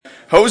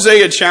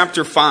Hosea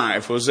chapter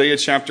 5. Hosea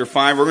chapter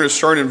 5. We're going to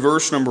start in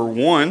verse number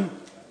 1.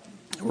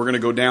 We're going to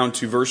go down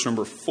to verse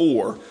number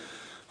 4.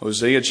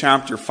 Hosea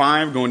chapter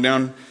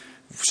 5,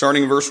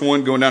 starting in verse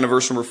 1, going down to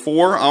verse number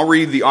 4. I'll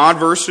read the odd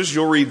verses.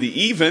 You'll read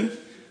the even.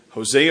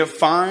 Hosea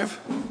 5,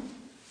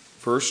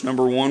 verse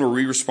number 1. We'll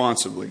read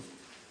responsibly.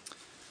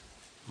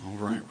 All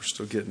right, we're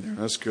still getting there.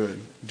 That's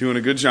good. Doing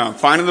a good job.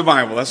 Finding the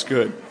Bible. That's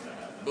good.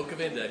 Book of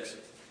Index.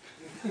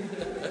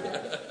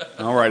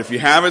 All right, if you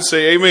have it,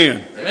 say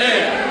amen.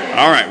 Amen.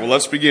 All right, well,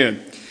 let's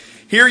begin.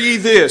 Hear ye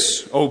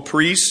this, O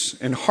priests,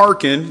 and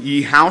hearken,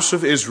 ye house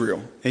of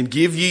Israel, and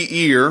give ye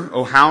ear,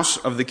 O house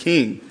of the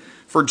king.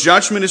 For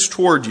judgment is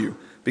toward you,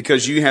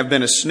 because you have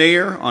been a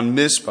snare on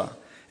Mizpah,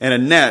 and a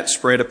net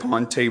spread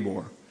upon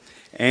Tabor.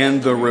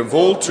 And the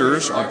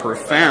revolters are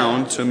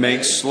profound to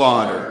make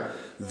slaughter,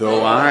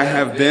 though I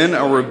have been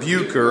a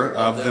rebuker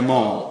of them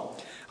all.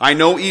 I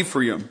know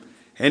Ephraim,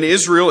 and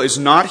Israel is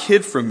not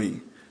hid from me.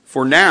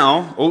 For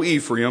now, O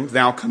Ephraim,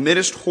 thou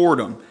committest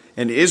whoredom,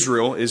 and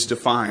Israel is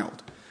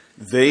defiled.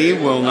 They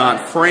will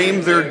not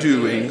frame their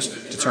doings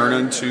to turn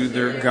unto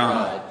their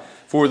God.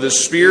 For the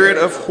spirit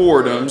of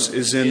whoredoms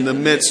is in the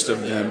midst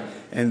of them,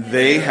 and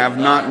they have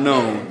not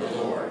known the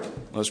Lord.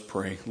 Let's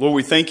pray. Lord,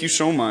 we thank you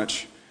so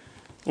much,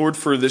 Lord,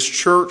 for this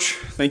church.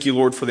 Thank you,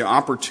 Lord, for the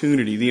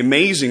opportunity, the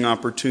amazing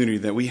opportunity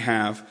that we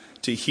have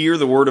to hear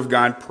the Word of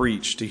God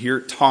preached, to hear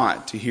it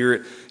taught, to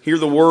hear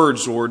the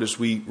words, Lord, as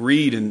we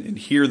read and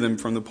hear them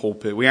from the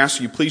pulpit. We ask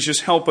you, please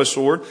just help us,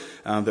 Lord,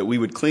 that we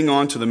would cling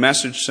on to the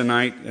message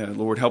tonight.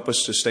 Lord, help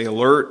us to stay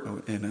alert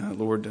and,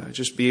 Lord,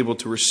 just be able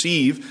to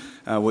receive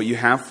what you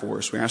have for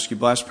us. We ask you,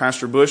 bless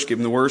Pastor Bush, give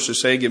him the words to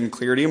say, give him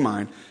clarity of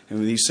mind.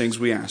 And these things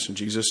we ask in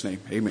Jesus' name.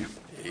 Amen.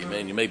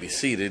 Amen. You may be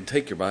seated.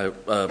 Take your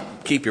Bible,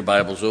 keep your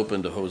Bibles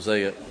open to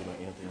Hosea. Anthony,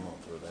 I'm going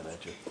to throw that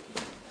at you.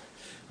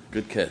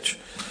 Good catch.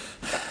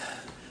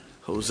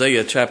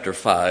 Hosea chapter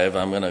 5.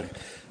 I'm going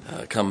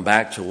to come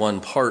back to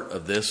one part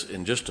of this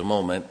in just a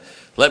moment.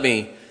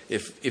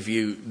 If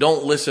you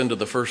don't listen to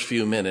the first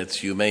few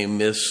minutes, you may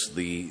miss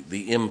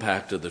the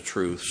impact of the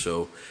truth.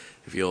 So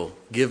if you'll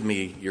give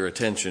me your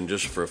attention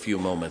just for a few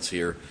moments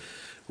here.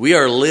 We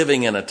are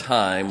living in a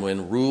time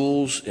when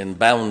rules and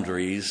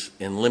boundaries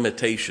and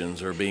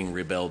limitations are being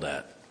rebelled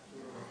at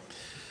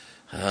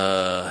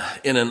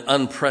in an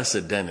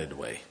unprecedented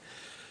way.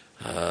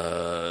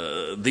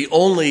 The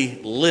only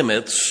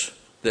limits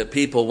that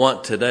people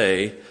want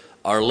today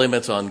are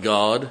limits on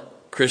God,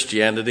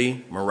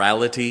 Christianity,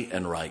 morality,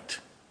 and right.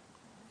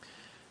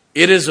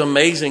 It is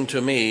amazing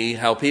to me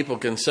how people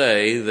can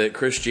say that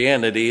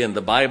Christianity and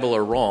the Bible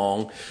are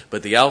wrong,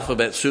 but the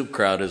alphabet soup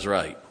crowd is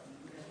right.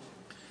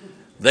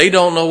 They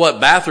don't know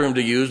what bathroom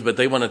to use, but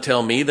they want to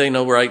tell me they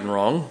know right and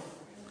wrong.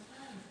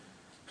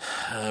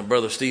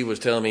 Brother Steve was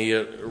telling me,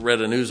 read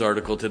a news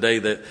article today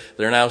that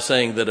they're now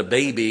saying that a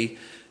baby,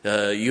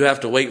 you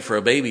have to wait for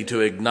a baby to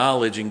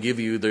acknowledge and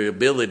give you the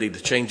ability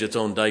to change its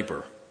own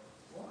diaper.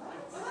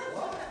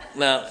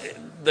 Now,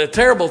 the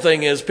terrible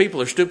thing is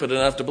people are stupid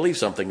enough to believe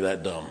something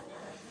that dumb.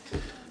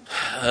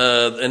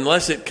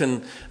 Unless it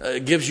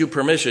gives you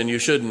permission, you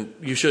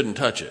shouldn't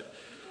touch it.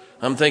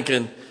 I'm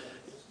thinking,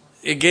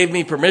 it gave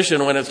me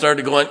permission when it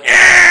started going,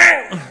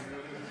 "Aah!"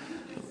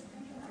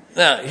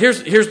 Now,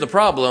 here's the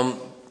problem.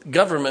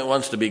 Government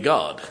wants to be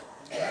God.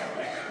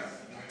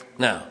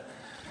 Now,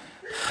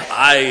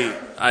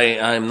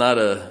 I'm not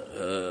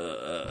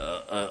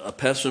a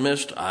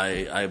pessimist.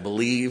 I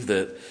believe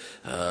that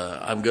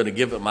I'm going to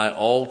give it my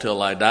all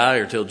till I die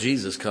or till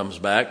Jesus comes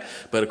back.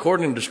 But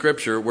according to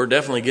Scripture, we're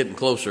definitely getting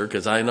closer,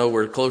 because I know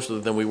we're closer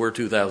than we were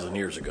 2,000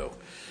 years ago.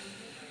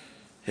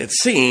 It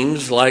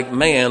seems like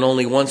man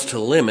only wants to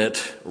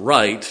limit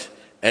right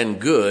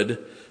and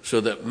good so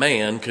that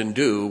man can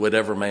do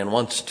whatever man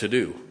wants to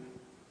do.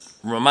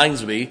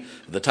 Reminds me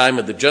of the time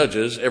of the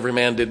judges. Every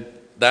man did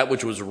that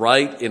which was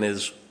right in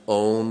his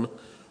own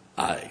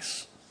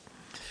eyes.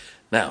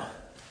 Now,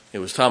 it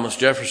was Thomas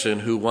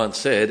Jefferson who once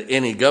said,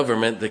 any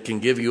government that can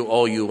give you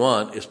all you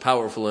want is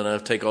powerful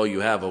enough to take all you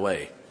have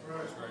away.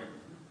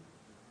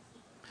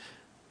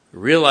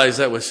 Realize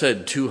that was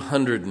said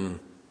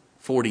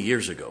 240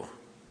 years ago.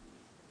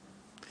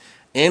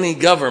 Any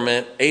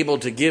government able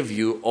to give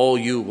you all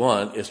you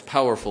want is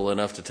powerful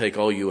enough to take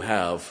all you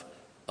have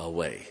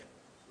away.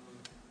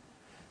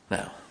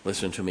 Now,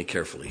 listen to me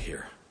carefully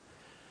here.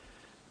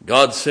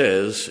 God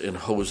says in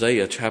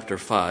Hosea chapter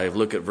 5,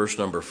 look at verse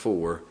number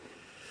 4,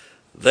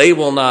 they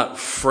will not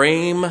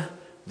frame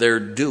their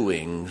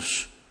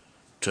doings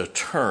to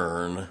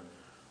turn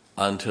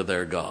unto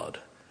their God.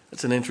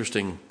 That's an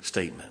interesting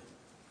statement.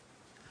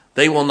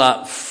 They will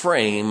not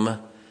frame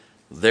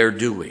their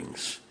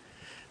doings.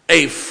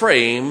 A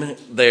frame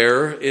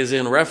there is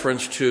in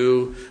reference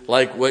to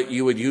like what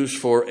you would use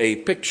for a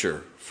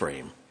picture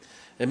frame.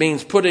 It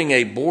means putting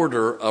a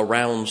border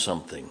around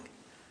something.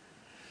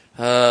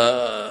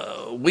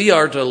 We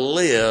are to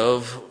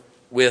live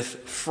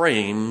with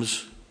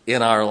frames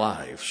in our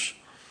lives.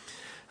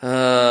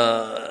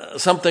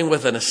 Something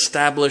with an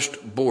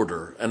established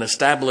border, an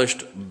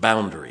established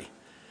boundary.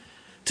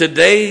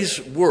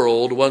 Today's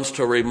world wants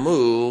to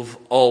remove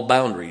all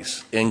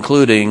boundaries,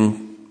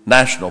 including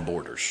national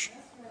borders.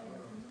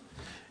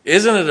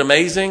 Isn't it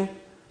amazing?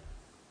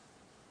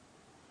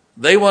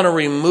 They want to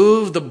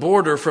remove the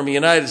border from the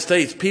United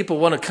States. People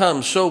want to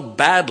come so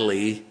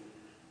badly.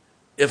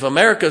 If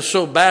America is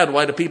so bad,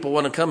 why do people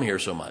want to come here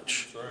so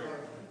much?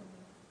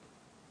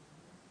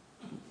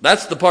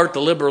 That's the part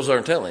the liberals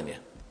aren't telling you.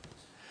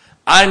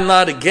 I'm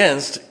not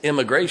against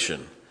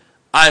immigration.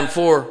 I'm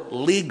for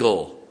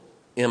legal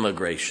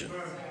immigration.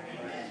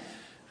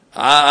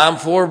 I'm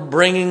for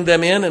bringing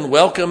them in and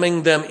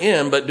welcoming them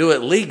in, but do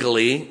it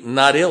legally,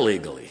 not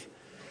illegally.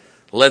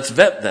 Let's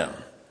vet them.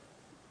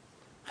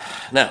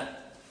 Now,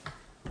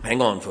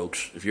 hang on,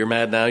 folks. If you're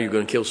mad now, you're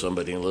going to kill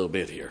somebody in a little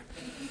bit here.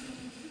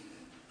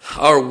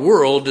 Our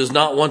world does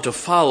not want to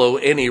follow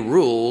any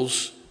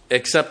rules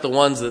except the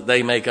ones that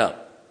they make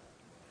up.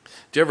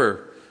 Did you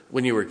ever,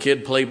 when you were a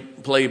kid, play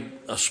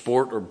a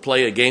sport or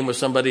play a game with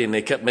somebody and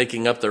they kept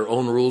making up their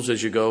own rules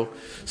as you go?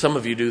 Some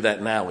of you do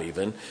that now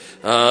even.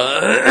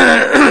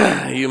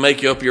 You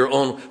make up your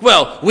own.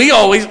 Well,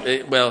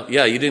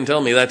 you didn't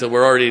tell me that till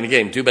we're already in the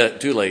game. Too bad,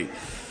 too late.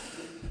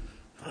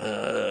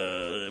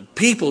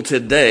 People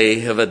today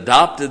have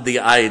adopted the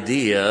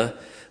idea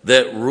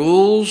that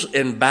rules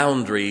and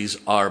boundaries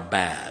are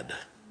bad.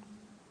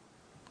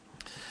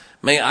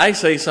 May I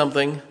say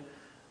something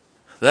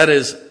that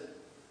is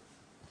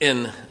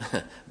in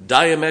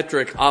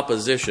diametric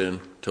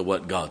opposition to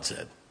what God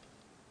said?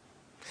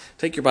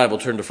 Take your Bible,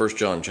 turn to 1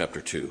 John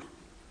chapter 2.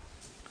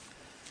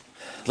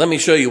 Let me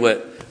show you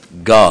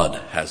what God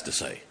has to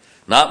say.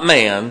 Not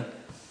man,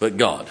 but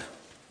God.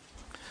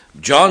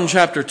 1 John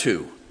chapter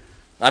 2.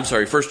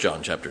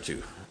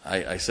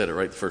 I said it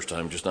right the first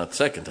time, just not the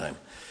second time.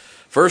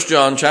 1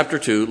 John chapter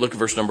 2, look at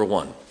verse number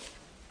 1.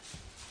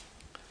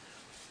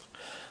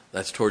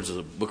 That's towards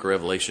the book of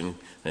Revelation,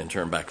 and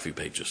turn back a few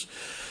pages.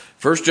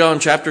 1 John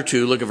chapter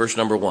 2, look at verse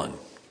number 1.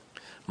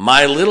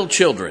 My little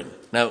children.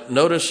 Now,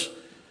 notice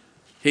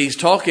he's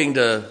talking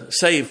to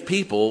saved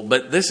people,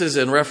 but this is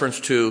in reference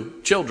to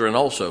children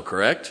also,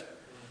 correct?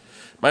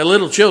 My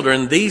little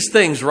children, these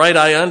things write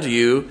I unto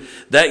you,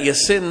 that ye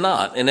sin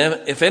not. And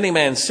if any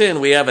man sin,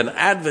 we have an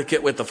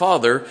advocate with the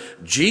Father,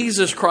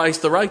 Jesus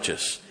Christ the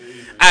righteous.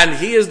 And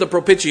he is the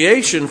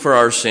propitiation for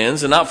our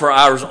sins, and not for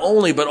ours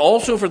only, but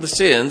also for the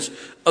sins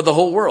of the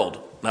whole world.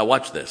 Now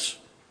watch this.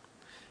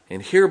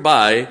 And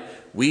hereby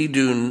we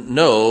do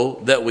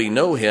know that we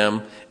know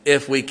him,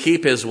 if we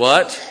keep his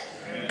what?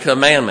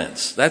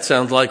 Commandments. That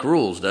sounds like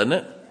rules, doesn't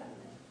it?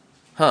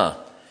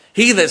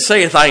 He that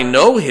saith I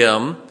know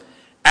him,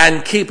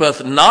 and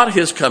keepeth not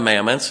his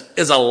commandments,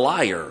 is a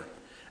liar,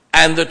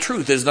 and the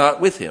truth is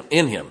not with him,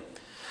 in him.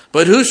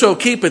 But whoso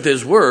keepeth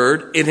his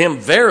word, in him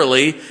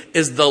verily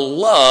is the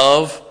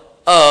love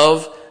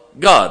of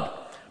God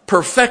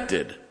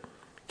perfected.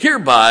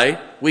 Hereby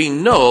we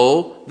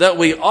know that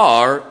we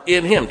are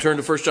in him. Turn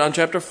to 1 John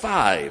chapter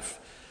 5.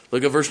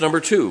 Look at verse number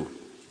 2.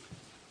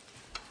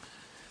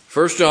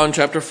 1 John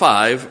chapter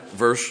 5,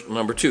 verse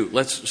number 2.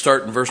 Let's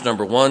start in verse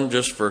number 1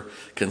 just for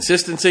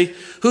consistency.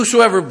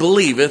 Whosoever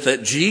believeth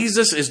that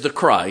Jesus is the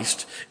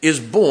Christ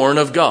is born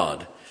of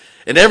God.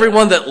 And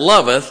everyone that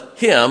loveth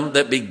him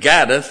that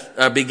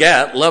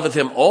begat, loveth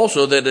him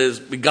also that is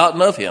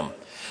begotten of him.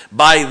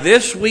 By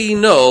this we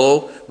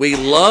know we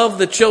love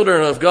the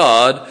children of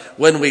God,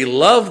 when we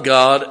love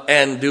God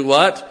and do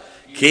what?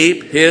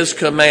 Keep his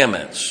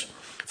commandments.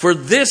 For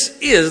this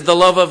is the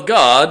love of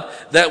God,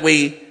 that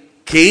we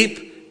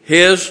keep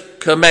his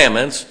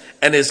commandments,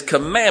 and his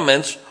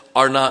commandments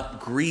are not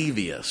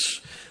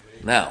grievous.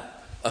 Now,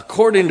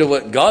 according to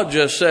what God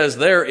just says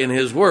there in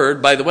his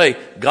word, by the way,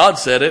 God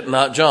said it,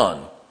 not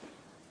John.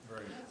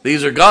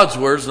 These are God's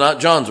words, not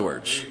John's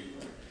words.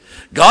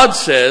 God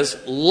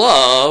says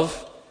love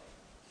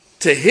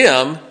to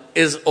him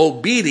is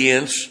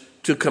obedience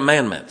to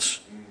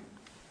commandments.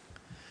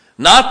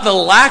 Not the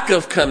lack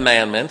of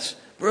commandments.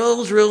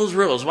 Rules.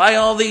 Why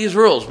all these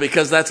rules?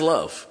 Because that's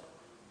love.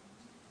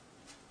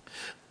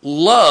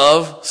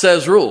 Love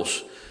says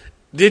rules.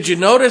 Did you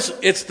notice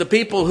it's the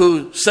people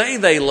who say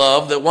they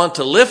love that want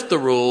to lift the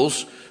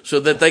rules so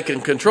that they can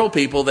control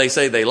people they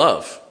say they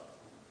love?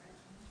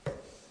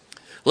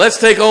 Let's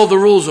take all the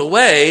rules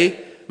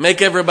away,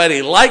 make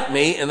everybody like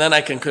me, and then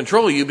I can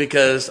control you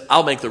because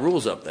I'll make the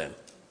rules up then.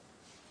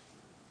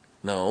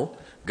 No.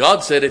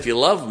 God said, if you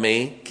love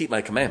me, keep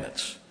my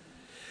commandments.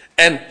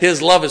 And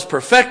his love is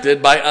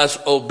perfected by us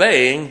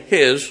obeying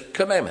his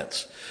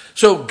commandments.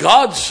 So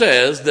God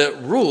says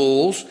that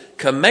rules,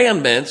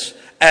 commandments,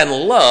 and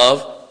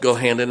love go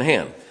hand in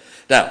hand.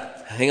 Now,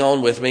 hang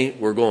on with me.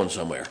 We're going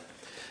somewhere.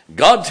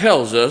 God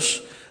tells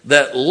us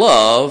that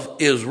love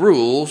is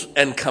rules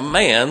and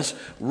commands.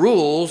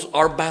 Rules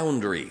are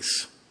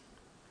boundaries.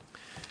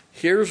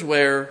 Here's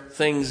where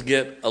things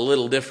get a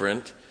little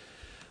different.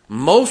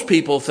 Most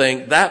people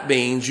think that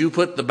means you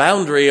put the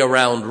boundary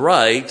around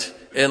right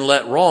and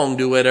let wrong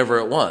do whatever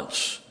it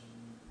wants.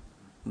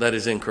 That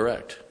is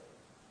incorrect.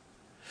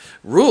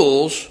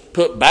 Rules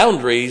put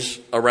boundaries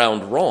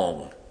around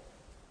wrong,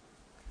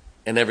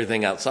 and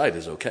everything outside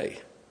is okay.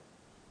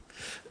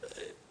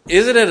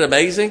 Isn't it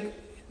amazing?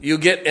 You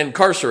get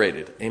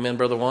incarcerated. Amen,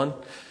 Brother Juan?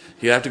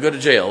 You have to go to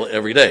jail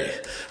every day.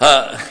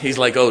 He's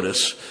like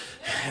Otis.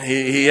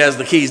 He has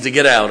the keys to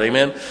get out.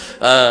 Amen.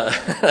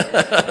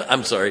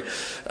 I'm sorry.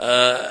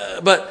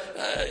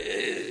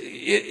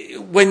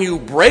 When you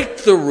break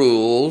the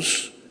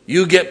rules,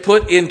 you get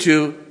put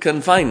into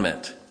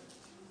confinement.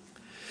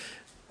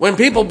 When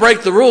people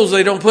break the rules,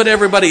 they don't put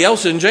everybody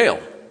else in jail.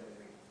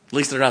 At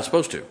least they're not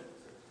supposed to.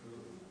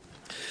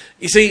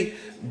 You see,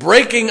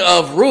 breaking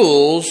of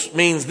rules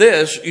means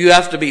this: you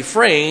have to be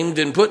framed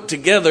and put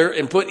together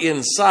and put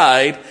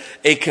inside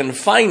a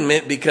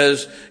confinement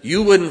because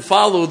you wouldn't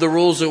follow the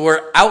rules that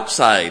were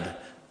outside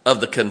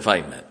of the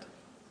confinement.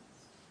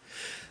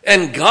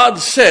 And God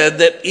said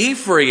that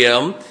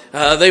Ephraim,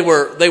 they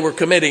were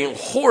committing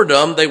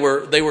whoredom,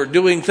 they were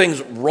doing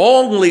things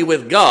wrongly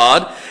with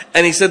God,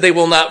 and he said they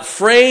will not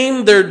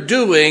frame their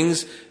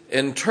doings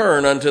and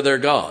turn unto their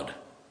God.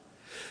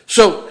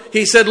 So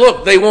he said,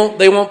 look, they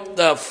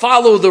won't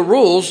follow the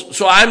rules,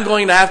 so I'm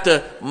going to have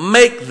to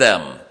make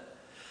them.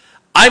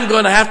 I'm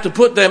going to have to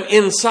put them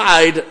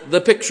inside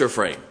the picture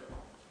frame.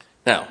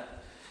 Now,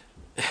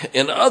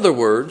 in other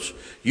words,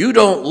 you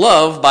don't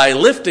love by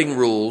lifting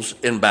rules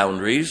and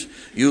boundaries.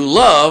 You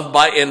love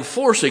by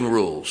enforcing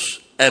rules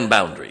and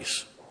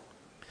boundaries.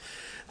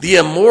 The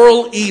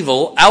immoral,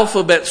 evil,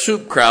 alphabet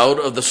soup crowd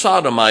of the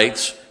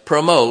Sodomites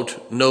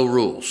promote no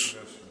rules,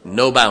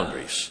 no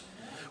boundaries.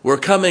 We're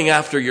coming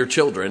after your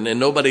children, and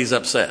nobody's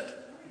upset.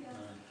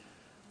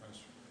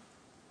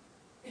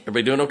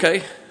 Everybody doing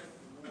okay?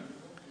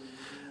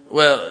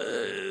 Well,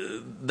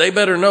 they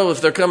better know if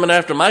they're coming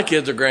after my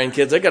kids or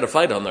grandkids, they got a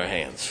fight on their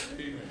hands.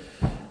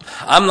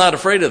 I'm not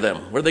afraid of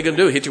them. What are they going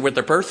to do? Hit you with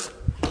their purse?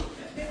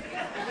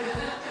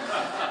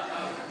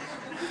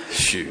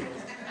 Shoot.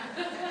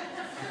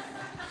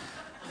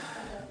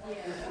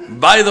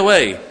 By the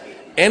way,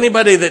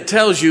 anybody that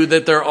tells you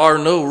that there are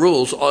no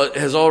rules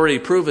has already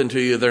proven to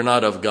you they're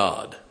not of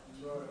God.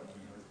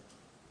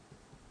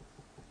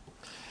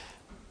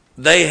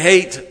 They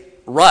hate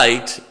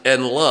right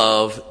and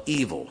love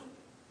evil.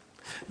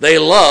 They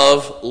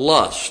love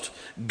lust.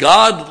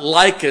 God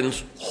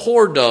likens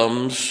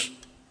whoredoms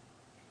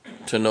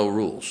to no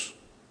rules.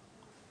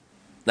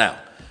 Now,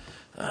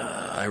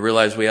 I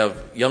realize we have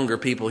younger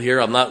people here.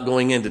 I'm not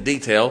going into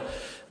detail,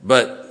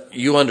 but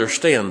you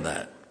understand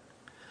that.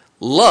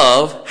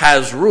 Love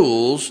has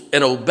rules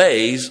and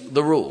obeys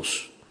the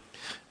rules.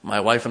 My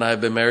wife and I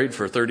have been married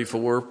for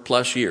 34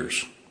 plus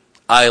years.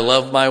 I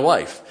love my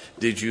wife.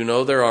 Did you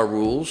know there are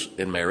rules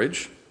in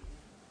marriage?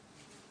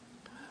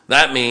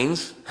 That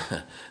means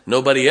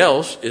nobody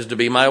else is to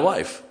be my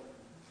wife.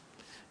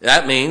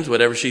 That means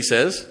whatever she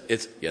says,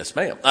 it's yes,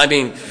 ma'am. I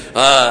mean,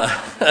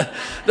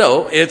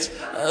 no, it's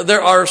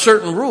there are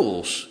certain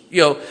rules.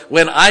 You know,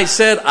 when I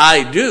said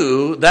I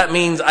do, that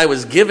means I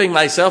was giving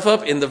myself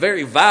up. In the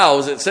very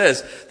vows, it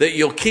says that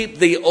you'll keep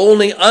thee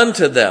only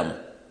unto them.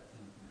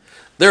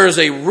 There is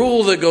a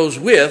rule that goes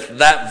with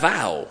that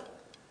vow.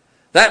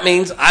 That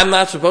means I'm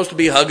not supposed to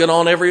be hugging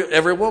on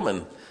every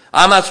woman.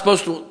 I'm not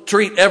supposed to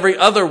treat every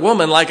other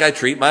woman like I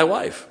treat my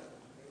wife.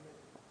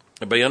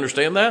 Everybody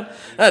understand that?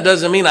 That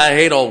doesn't mean I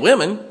hate all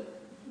women.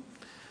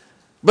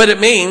 But it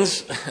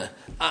means,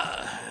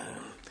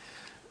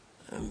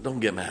 don't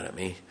get mad at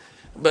me,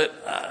 but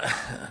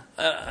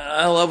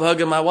I love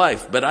hugging my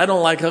wife, but I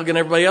don't like hugging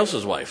everybody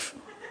else's wife.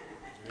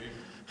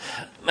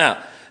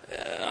 Now,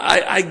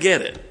 I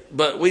get it,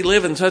 but we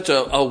live in such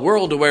a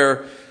world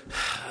where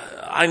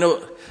I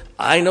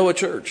know a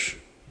church.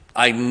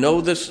 I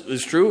know this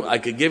is true. I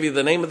could give you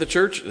the name of the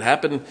church. It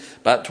happened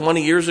about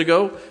 20 years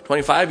ago,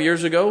 25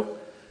 years ago.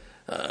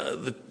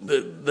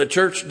 The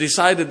church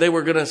decided they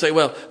were going to say,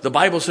 well, the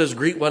Bible says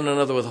greet one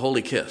another with a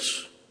holy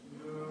kiss.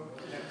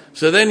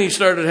 So then you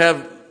started to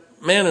have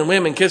men and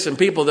women kissing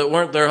people that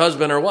weren't their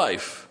husband or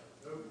wife.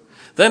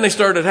 Then they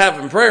started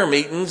having prayer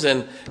meetings,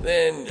 and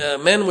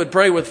then men would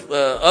pray with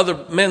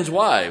other men's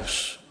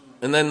wives.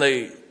 And then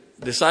they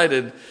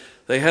decided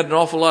they had an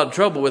awful lot of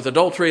trouble with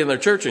adultery in their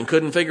church and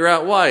couldn't figure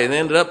out why, and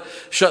ended up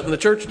shutting the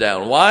church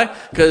down. Why?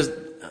 Because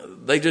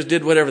they just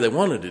did whatever they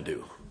wanted to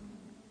do.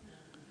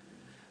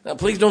 Now,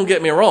 please don't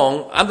get me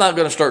wrong. I'm not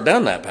going to start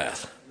down that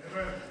path.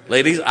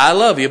 Ladies, I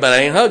love you, but I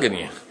ain't hugging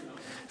you.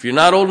 If you're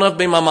not old enough to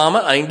be my mama,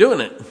 I ain't doing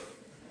it.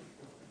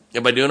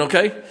 Everybody doing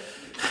okay?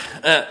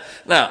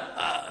 Now,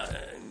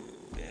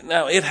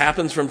 it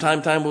happens from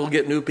time to time. We'll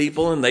get new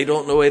people, and they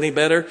don't know any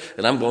better.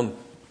 And I'm going,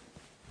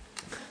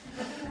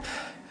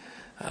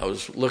 I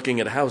was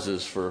looking at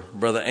houses for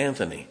Brother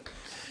Anthony,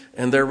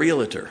 and their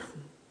realtor,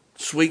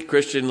 sweet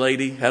Christian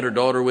lady, had her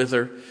daughter with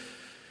her.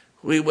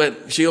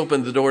 She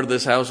opened the door to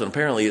this house, and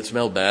apparently it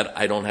smelled bad.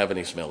 I don't have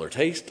any smell or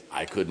taste.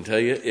 I couldn't tell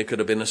you. It could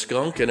have been a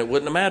skunk, and it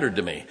wouldn't have mattered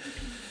to me.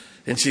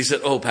 And she said,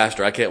 oh,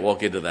 Pastor, I can't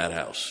walk into that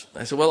house.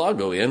 I said, well, I'll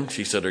go in.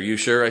 She said, are you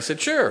sure? I said,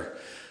 sure.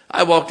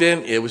 I walked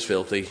in. It was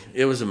filthy.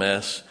 It was a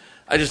mess.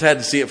 I just had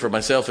to see it for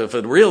myself. If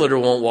a realtor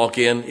won't walk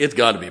in, it's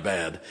got to be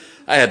bad.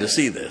 I had to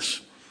see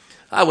this.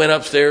 I went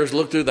upstairs,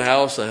 looked through the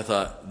house. I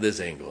thought, this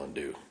ain't going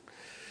to do.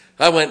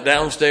 I went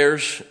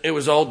downstairs. It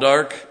was all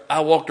dark. I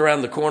walked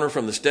around the corner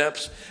from the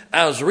steps.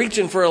 I was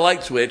reaching for a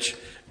light switch,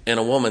 and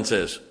a woman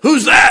says,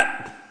 "Who's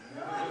that?"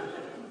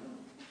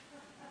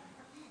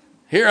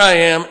 Here I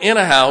am in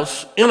a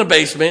house, in a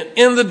basement,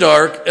 in the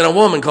dark, and a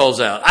woman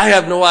calls out. I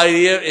have no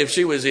idea if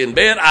she was in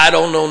bed. I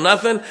don't know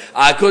nothing.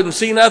 I couldn't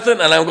see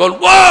nothing, and I'm going,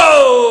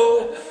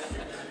 whoa!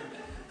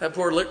 That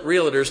poor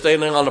realtor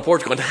standing on the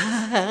porch going,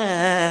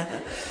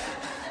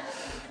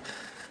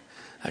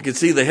 I could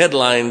see the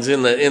headlines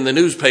in the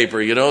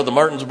newspaper, the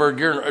Martinsburg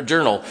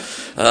Journal.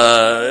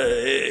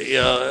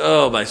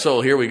 Oh, my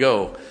soul, here we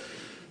go.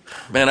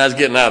 Man, I was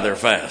getting out of there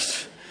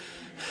fast.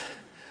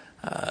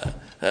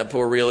 That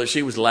poor realtor,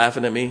 she was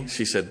laughing at me.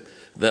 She said,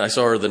 then I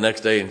saw her the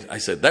next day, and I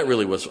said, that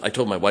really was, I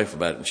told my wife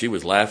about it, and she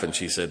was laughing.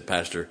 She said,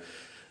 "Pastor,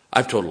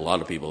 I've told a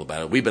lot of people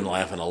about it. We've been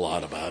laughing a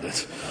lot about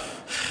it."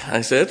 I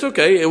said, "It's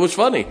okay. It was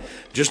funny.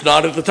 Just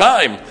not at the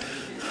time."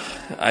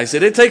 I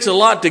said, "It takes a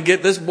lot to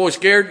get this boy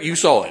scared. You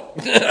saw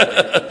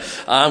it."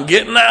 I'm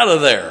getting out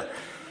of there.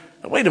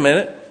 Wait a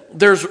minute.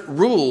 There's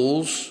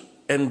rules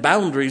and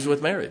boundaries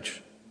with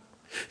marriage.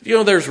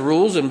 There's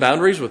rules and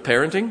boundaries with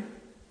parenting.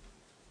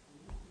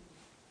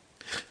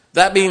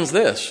 That means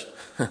this.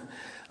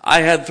 I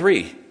had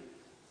 3.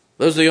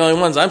 Those are the only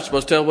ones I'm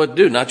supposed to tell what to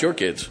do, not your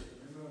kids.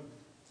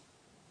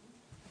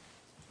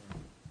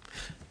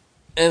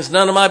 And it's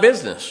none of my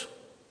business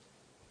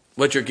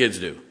what your kids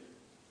do.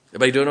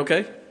 Everybody doing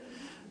okay?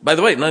 By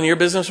the way, none of your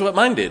business what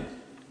mine did.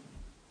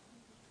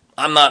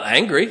 I'm not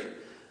angry.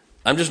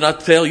 I'm just not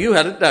to tell you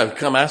how to now,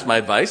 come ask my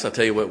advice. I'll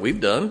tell you what we've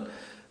done.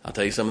 I'll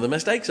tell you some of the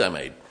mistakes I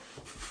made.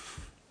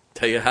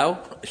 Tell you how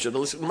I should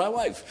have listened to my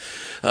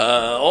wife.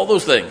 All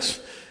those things.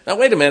 Now,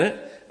 wait a minute.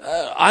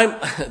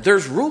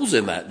 There's rules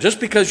in that. Just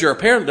because you're a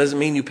parent doesn't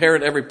mean you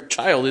parent every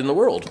child in the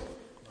world.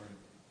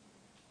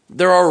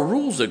 There are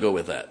rules that go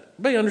with that.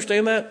 Everybody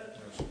understand that?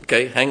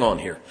 Okay, hang on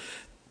here.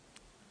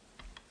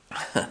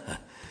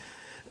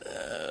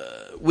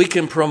 We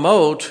can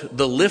promote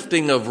the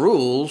lifting of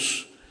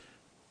rules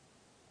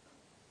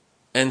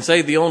and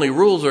say the only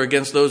rules are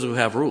against those who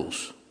have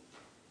rules.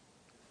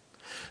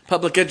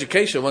 Public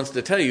education wants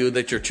to tell you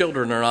that your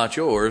children are not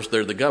yours,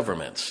 they're the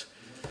government's.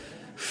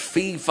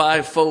 Fee,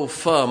 fi, fo,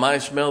 fum, I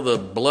smell the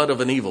blood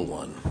of an evil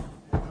one.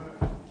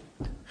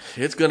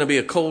 It's going to be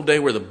a cold day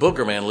where the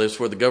booger man lives,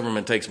 where the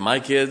government takes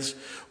my kids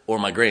or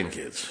my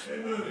grandkids.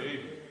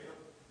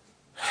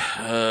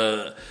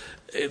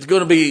 It's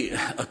going to be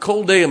a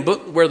cold day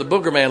where the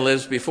booger man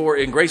lives before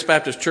in Grace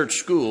Baptist Church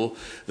School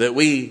that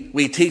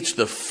we teach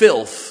the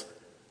filth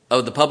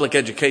of the public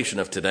education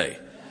of today.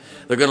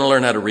 They're going to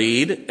learn how to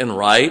read and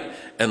write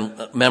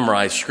and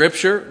memorize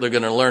scripture. They're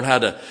going to learn how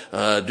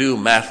to do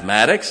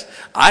mathematics.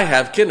 I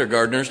have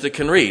kindergartners that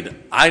can read.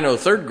 I know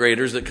third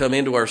graders that come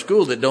into our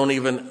school that don't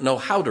even know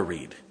how to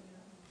read.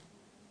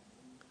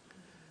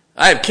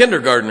 I have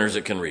kindergartners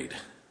that can read.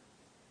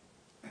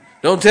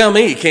 Don't tell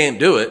me you can't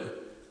do it.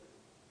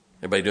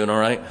 Everybody doing all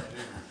right?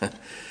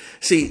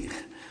 See,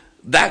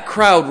 that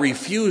crowd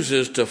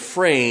refuses to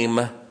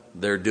frame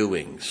their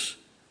doings.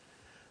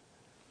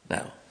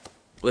 Now,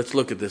 let's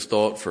look at this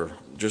thought for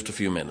just a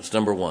few minutes.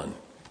 Number 1,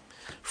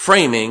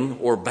 framing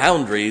or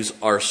boundaries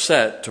are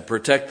set to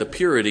protect the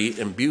purity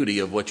and beauty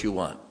of what you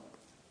want.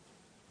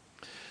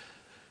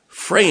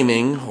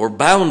 Framing or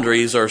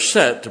boundaries are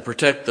set to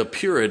protect the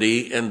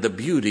purity and the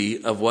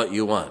beauty of what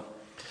you want.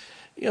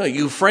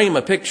 You frame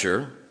a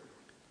picture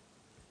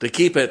to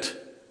keep it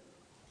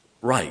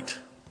right,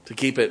 to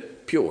keep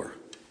it pure.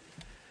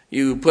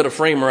 You put a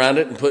frame around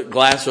it and put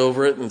glass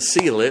over it and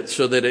seal it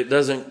so that it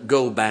doesn't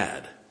go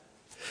bad.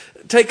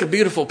 Take a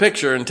beautiful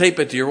picture and tape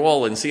it to your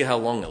wall and see how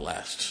long it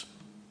lasts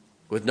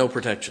with no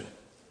protection.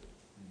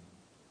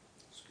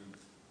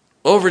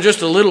 Over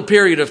just a little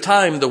period of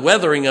time, the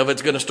weathering of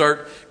it's going to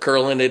start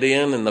curling it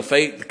in, and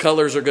the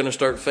colors are going to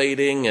start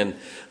fading, and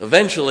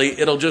eventually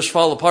it'll just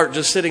fall apart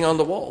just sitting on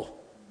the wall.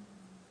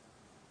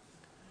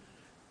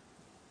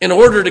 In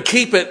order to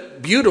keep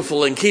it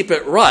beautiful and keep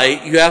it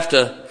right, you have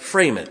to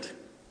frame it.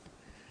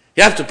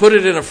 You have to put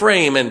it in a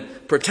frame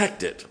and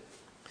protect it.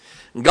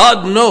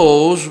 God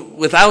knows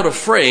without a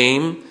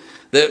frame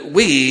that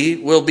we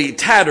will be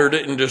tattered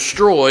and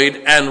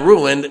destroyed and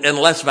ruined and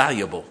less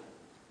valuable.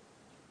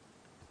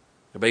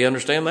 Everybody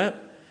understand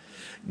that?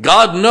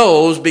 God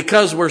knows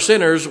because we're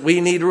sinners,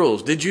 we need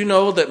rules. Did you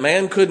know that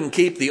man couldn't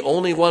keep the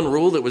only one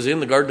rule that was in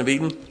the Garden of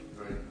Eden?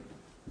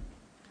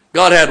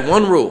 God had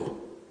one rule.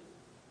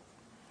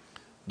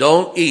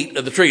 Don't eat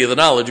of the tree of the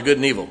knowledge of good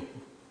and evil.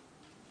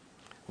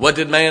 What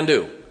did man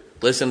do?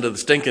 Listen to the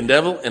stinking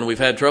devil, and we've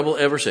had trouble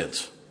ever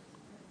since.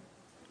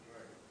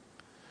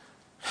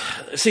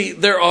 See,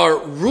 there are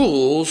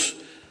rules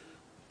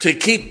to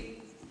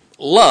keep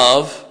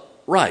love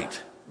right.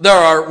 There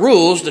are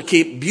rules to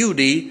keep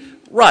beauty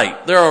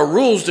right. There are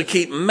rules to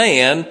keep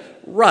man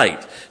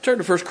right. Turn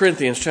to 1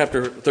 Corinthians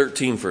chapter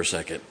 13 for a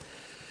second.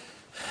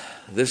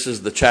 This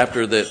is the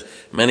chapter that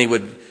many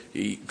would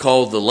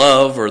call the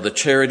love or the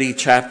charity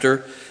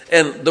chapter.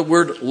 And the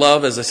word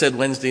love, as I said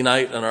Wednesday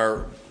night in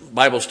our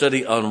Bible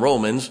study on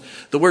Romans,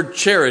 the word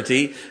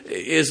charity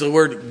is the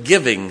word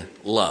giving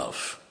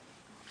love.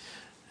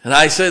 And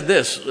I said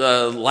this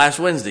last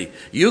Wednesday.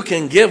 You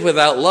can give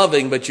without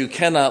loving, but you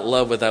cannot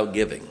love without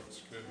giving.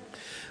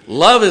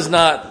 Love is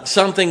not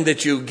something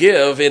that you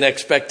give in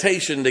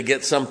expectation to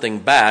get something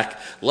back.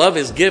 Love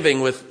is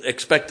giving with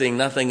expecting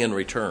nothing in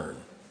return.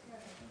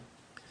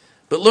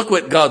 But look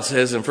what God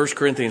says in 1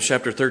 Corinthians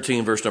chapter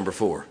 13, verse number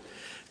 4.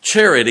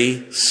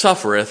 Charity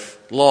suffereth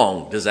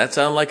long. Does that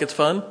sound like it's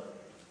fun?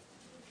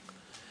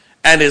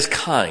 And is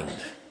kind.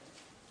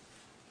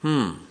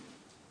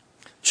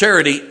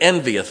 Charity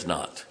envieth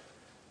not.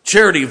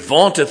 Charity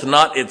vaunteth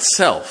not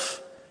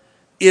itself,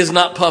 is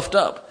not puffed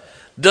up,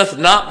 doth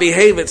not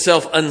behave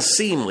itself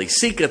unseemly,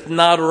 seeketh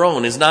not her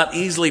own, is not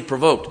easily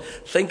provoked,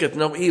 thinketh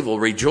no evil,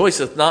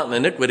 rejoiceth not in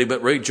iniquity,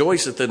 but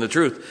rejoiceth in the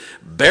truth,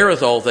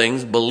 beareth all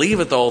things,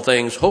 believeth all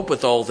things,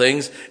 hopeth all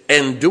things,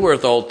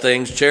 endureth all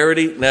things.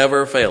 Charity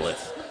never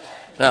faileth.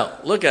 Now,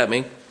 look at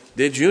me.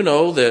 Did you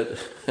know that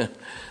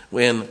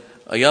when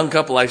a young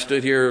couple, I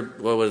stood here,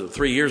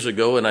 3 years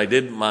ago, and I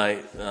did my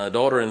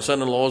daughter and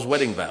son-in-law's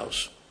wedding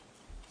vows.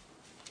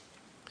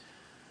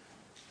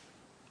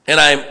 And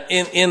I'm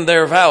in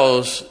their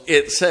vows,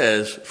 it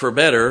says, for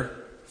better,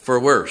 for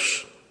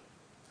worse.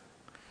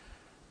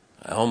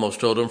 I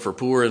almost told them for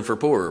poor and for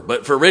poorer,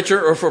 but for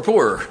richer or for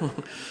poorer.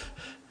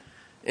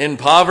 In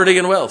poverty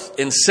and wealth,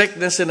 in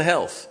sickness and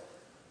health.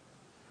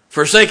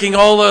 Forsaking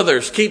all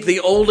others, keep thee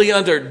only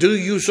under, do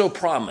you so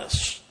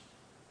promise?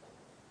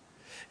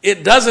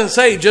 It doesn't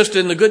say just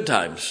in the good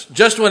times,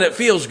 just when it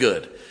feels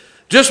good.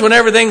 Just when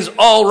everything's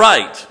all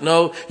right.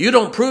 No, you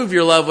don't prove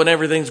your love when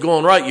everything's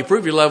going right. You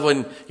prove your love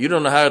when you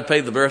don't know how to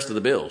pay the rest of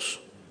the bills.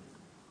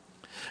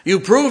 You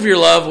prove your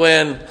love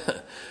when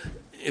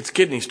it's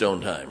kidney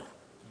stone time.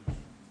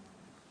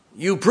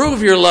 You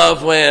prove your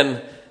love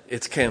when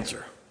it's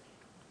cancer.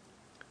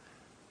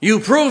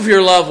 You prove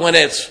your love when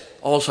it's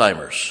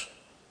Alzheimer's.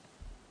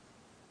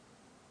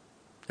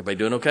 Everybody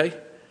doing okay?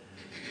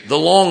 The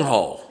long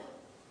haul.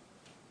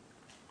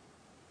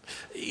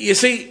 You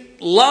see,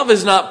 love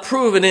is not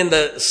proven in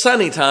the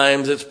sunny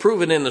times, it's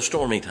proven in the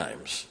stormy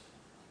times.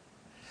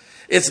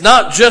 It's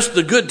not just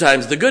the good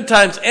times. The good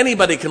times,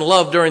 anybody can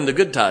love during the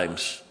good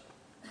times.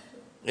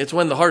 It's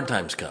when the hard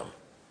times come.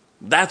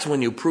 That's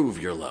when you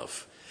prove your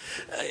love.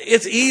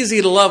 It's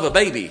easy to love a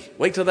baby.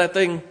 Wait till that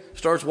thing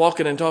starts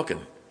walking and talking.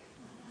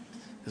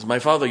 As my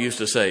father used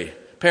to say,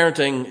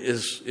 parenting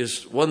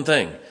is one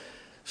thing.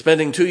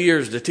 Spending 2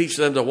 years to teach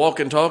them to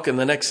walk and talk, and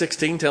the next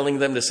 16 telling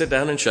them to sit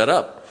down and shut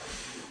up.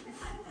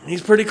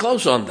 He's pretty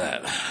close on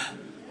that.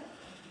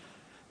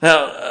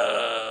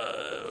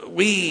 Now,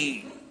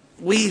 we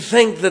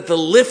think that the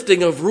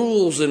lifting of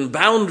rules and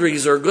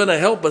boundaries are going to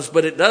help us,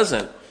 but it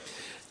doesn't.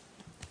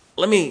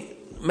 Let me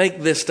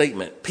make this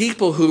statement.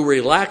 People who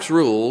relax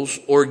rules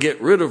or get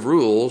rid of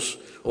rules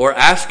or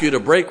ask you to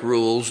break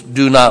rules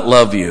do not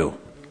love you.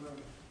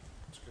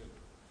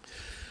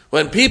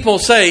 When people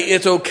say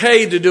it's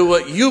okay to do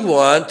what you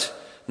want,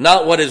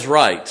 not what is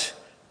right,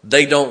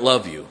 they don't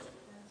love you.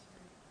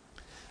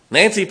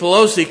 Nancy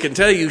Pelosi can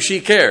tell you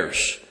she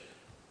cares.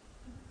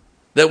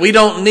 That we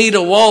don't need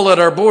a wall at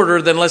our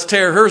border, then let's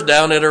tear hers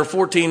down at her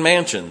 14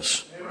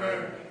 mansions.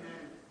 Amen.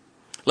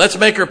 Let's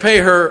make her pay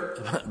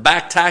her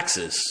back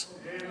taxes.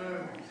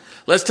 Amen.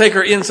 Let's take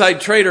her inside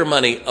trader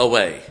money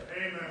away.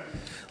 Amen.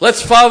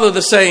 Let's follow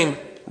the same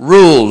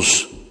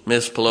rules,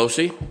 Miss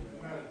Pelosi.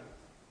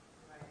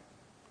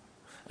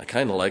 I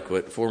kind of like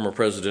what former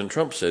President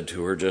Trump said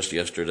to her just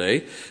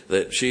yesterday,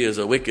 that she is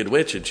a wicked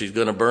witch and she's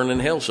going to burn in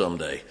hell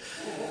someday.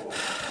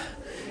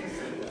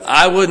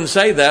 I wouldn't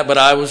say that, but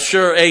I was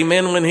sure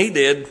amen when he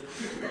did.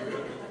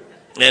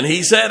 And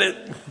he said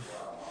it.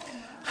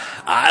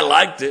 I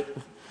liked it.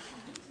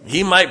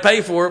 He might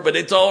pay for it, but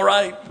it's all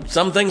right.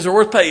 Some things are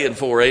worth paying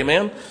for,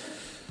 amen?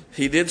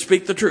 He did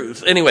speak the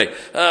truth. Anyway,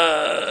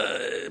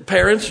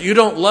 parents, you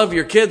don't love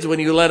your kids when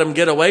you let them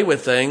get away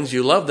with things.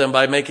 You love them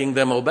by making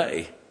them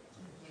obey.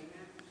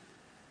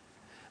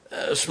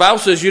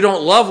 Spouses, you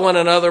don't love one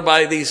another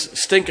by these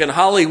stinking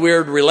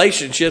Hollywood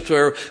relationships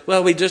where,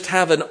 well, we just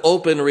have an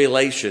open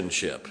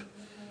relationship.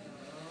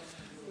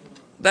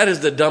 That is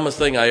the dumbest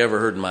thing I ever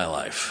heard in my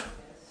life.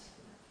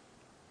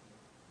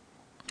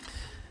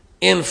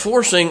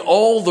 Enforcing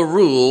all the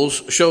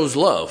rules shows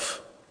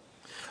love.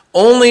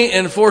 Only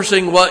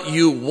enforcing what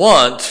you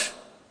want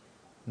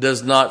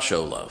does not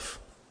show love.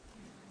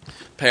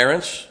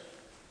 Parents,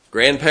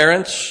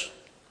 grandparents,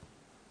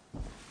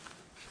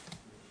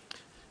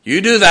 you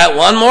do that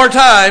one more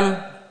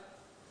time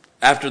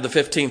after the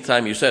 15th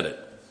time you said it.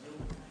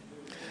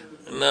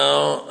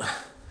 No,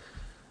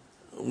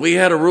 we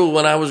had a rule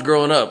when I was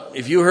growing up.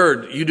 If you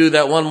heard you do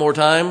that one more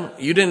time,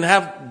 you didn't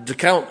have to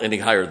count any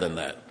higher than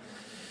that.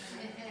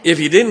 If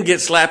you didn't get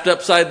slapped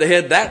upside the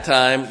head that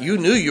time, you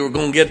knew you were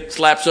going to get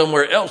slapped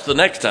somewhere else the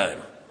next time.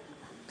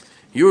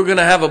 You were going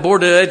to have a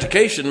board of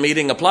education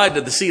meeting applied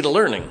to the seat of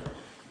learning.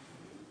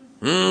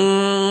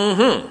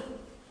 Now,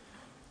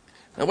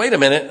 wait a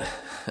minute.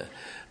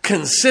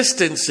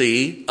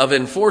 Consistency of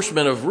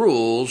enforcement of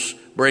rules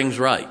brings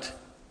right.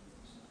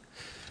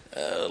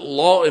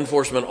 law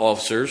enforcement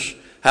officers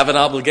have an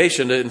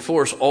obligation to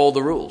enforce all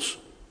the rules.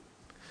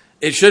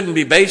 It shouldn't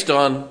be based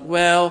on,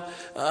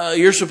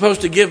 you're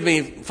supposed to give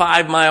me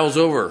 5 miles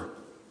over.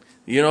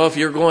 You know, if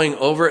you're going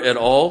over at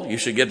all, you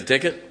should get a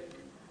ticket.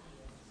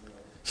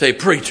 Say,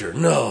 preacher,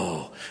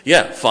 no.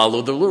 Yeah,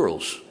 follow the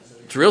rules.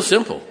 It's real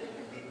simple.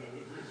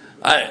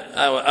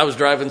 I was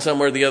driving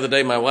somewhere the other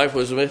day. My wife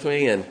was with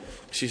me, and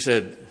she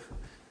said,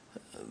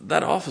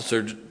 that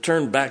officer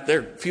turned back there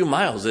a few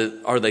miles.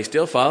 Are they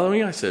still following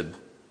you? I said,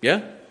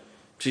 yeah.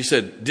 She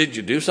said, did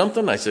you do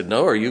something? I said,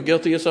 no. Are you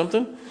guilty of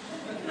something?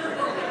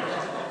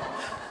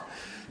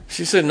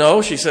 She said,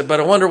 no. She said, but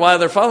I wonder why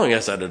they're following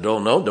us. I said, I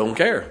don't know. Don't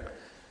care.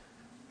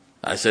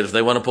 I said, if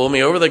they want to pull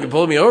me over, they can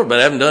pull me over, but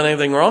I haven't done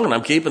anything wrong, and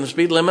I'm keeping the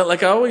speed limit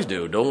like I always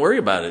do. Don't worry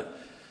about it.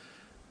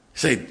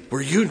 Say,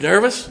 were you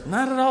nervous?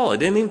 Not at all. I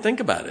didn't even think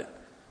about it.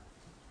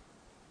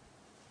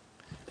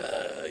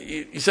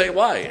 You say,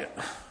 why?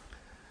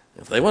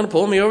 If they want to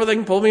pull me over, they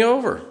can pull me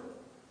over.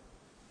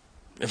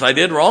 If I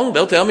did wrong,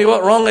 they'll tell me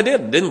what wrong I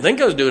did. Didn't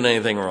think I was doing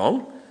anything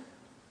wrong.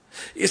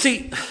 You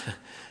see,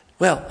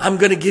 I'm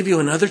going to give you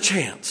another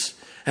chance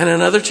and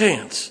another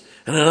chance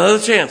and another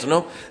chance.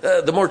 No,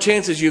 the more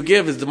chances you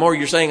give is the more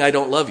you're saying, I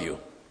don't love you.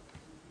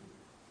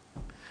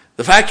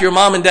 The fact your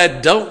mom and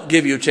dad don't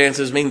give you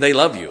chances mean they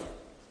love you.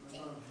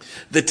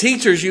 The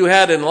teachers you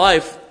had in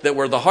life that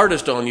were the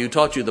hardest on you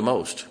taught you the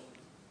most.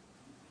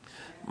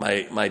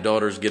 My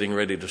daughter's getting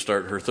ready to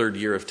start her 3rd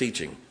year of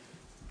teaching.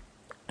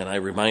 And I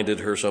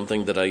reminded her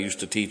something that I used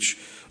to teach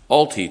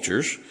all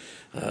teachers.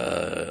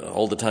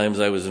 All the times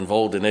I was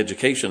involved in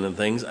education and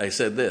things, I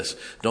said this: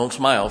 don't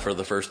smile for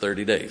the first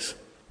 30 days.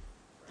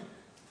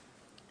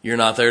 You're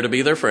not there to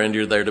be their friend,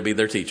 you're there to be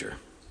their teacher.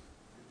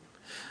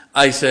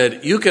 I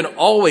said, you can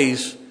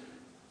always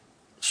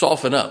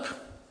soften up.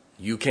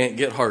 You can't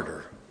get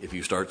harder if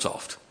you start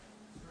soft.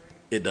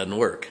 It doesn't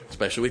work,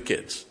 especially with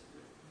kids.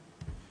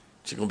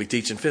 She's going to be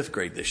teaching 5th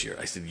grade this year.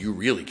 I said, you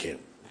really can't.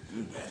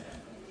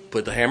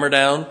 Put the hammer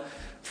down.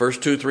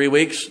 First 2-3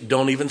 weeks,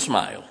 don't even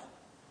smile.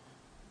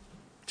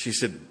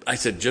 I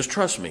said, just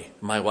trust me.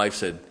 My wife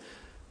said,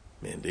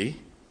 Mindy,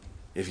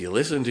 if you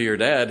listen to your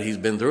dad, he's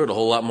been through it a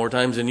whole lot more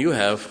times than you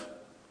have.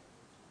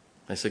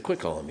 I said, quit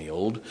calling me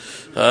old.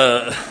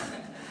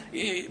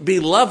 Be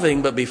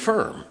loving, but be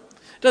firm.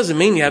 Doesn't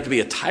mean you have to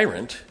be a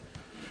tyrant,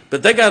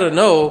 but they got to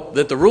know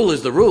that the rule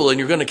is the rule and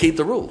you're going to keep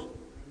the rule.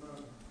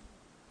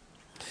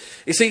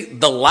 You see,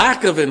 the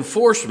lack of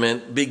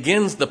enforcement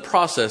begins the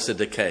process of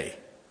decay.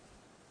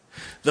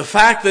 The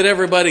fact that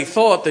everybody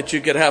thought that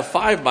you could have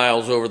 5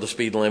 miles over the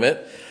speed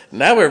limit,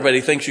 now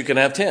everybody thinks you can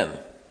have 10.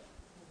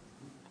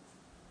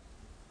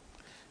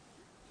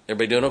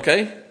 Everybody doing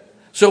okay?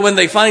 So when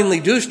they finally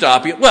do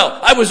stop you,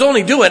 I was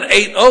only doing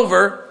 8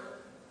 over.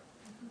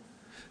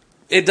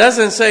 It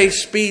doesn't say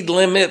speed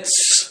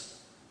limits.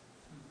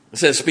 It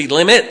says speed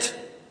limit.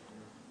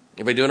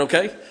 Everybody doing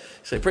okay?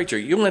 Say, preacher,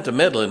 you went to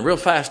Midland real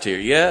fast here.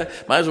 Yeah,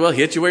 might as well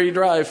hit you where you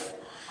drive.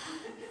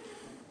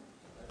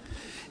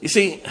 You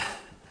see,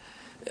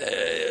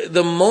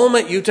 the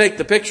moment you take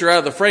the picture out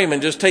of the frame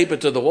and just tape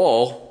it to the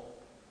wall,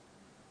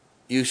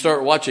 you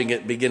start watching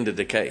it begin to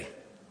decay.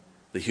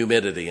 The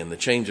humidity and the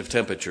change of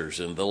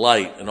temperatures and the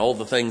light and all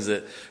the things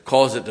that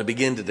cause it to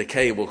begin to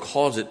decay will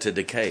cause it to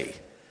decay.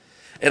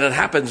 And it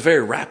happens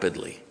very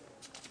rapidly.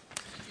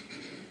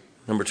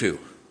 Number 2.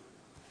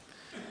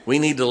 We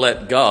need to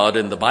let God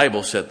and the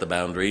Bible set the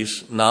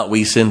boundaries, not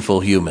we sinful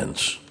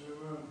humans.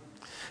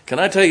 Can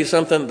I tell you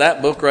something?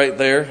 That book right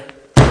there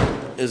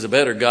is a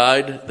better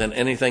guide than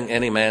anything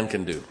any man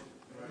can do.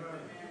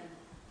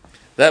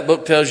 That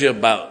book tells you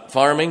about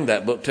farming.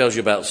 That book tells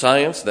you about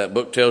science. That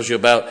book tells you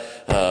about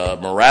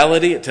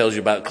morality. It tells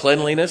you about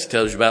cleanliness. It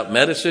tells you about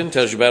medicine. It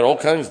tells you about all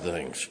kinds of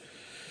things.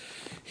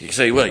 You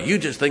say, you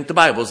just think the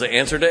Bible's the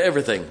answer to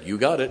everything. You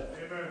got it.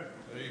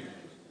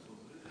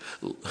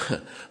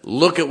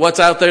 Look at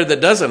what's out there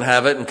that doesn't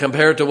have it and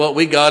compare it to what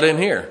we got in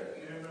here.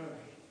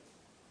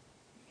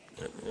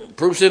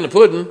 Proof's in the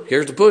pudding.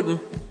 Here's the pudding.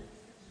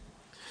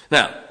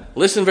 Now,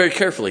 listen very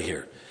carefully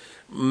here.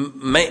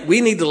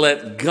 We need to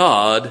let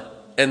God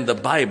and the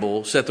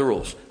Bible set the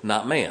rules,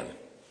 not man.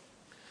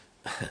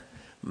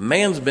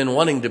 Man's been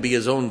wanting to be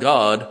his own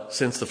God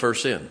since the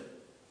first sin.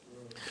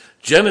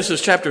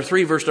 Genesis chapter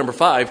 3, verse number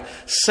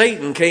 5,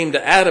 Satan came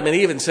to Adam and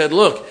Eve and said,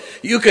 look,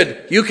 you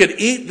could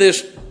eat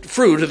this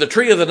fruit of the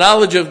tree of the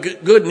knowledge of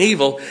good and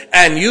evil,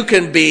 and you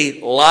can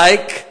be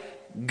like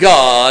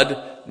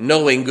God,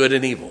 knowing good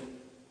and evil.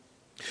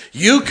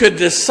 You could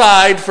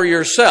decide for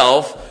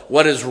yourself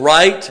what is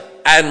right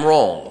and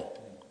wrong.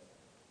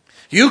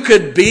 You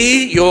could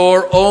be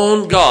your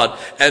own God.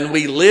 And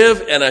we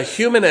live in a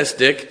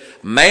humanistic,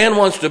 man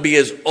wants to be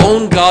his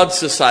own God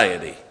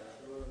society.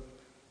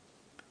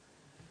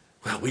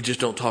 We just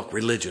don't talk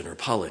religion or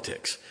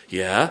politics.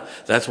 Yeah,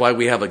 that's why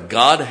we have a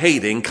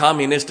God-hating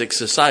communistic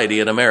society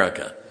in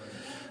America.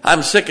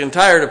 I'm sick and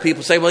tired of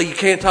people saying, you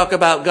can't talk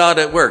about God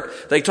at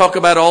work. They talk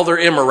about all their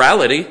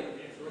immorality.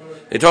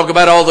 They talk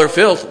about all their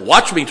filth.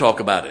 Watch me talk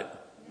about it.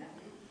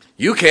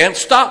 You can't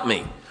stop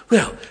me.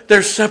 Well,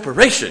 there's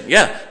separation.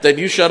 Yeah, then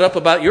you shut up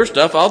about your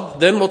stuff.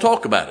 Then we'll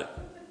talk about it.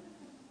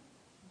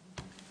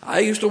 I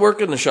used to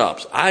work in the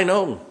shops. I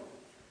know.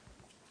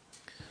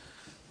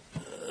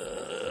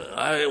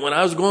 When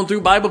I was going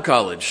through Bible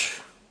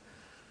college,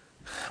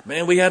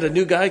 man, we had a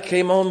new guy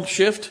came on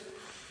shift.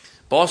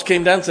 Boss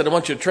came down and said, I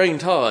want you to train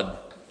Todd.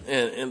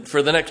 And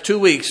for the next 2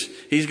 weeks,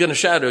 he's going to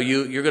shadow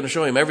you. You're going to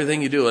show him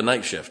everything you do on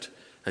night shift.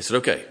 I said,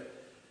 okay.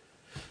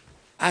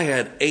 I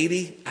had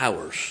 80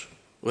 hours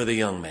with a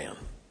young man.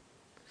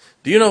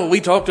 Do you know what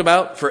we talked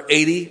about for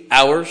 80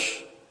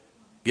 hours?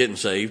 Getting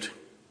saved.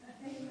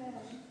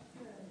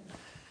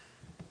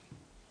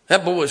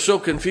 That boy was so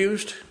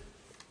confused.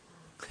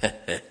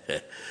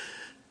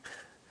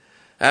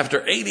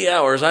 After 80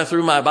 hours, I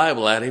threw my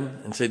Bible at him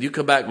and said, you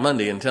come back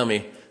Monday and tell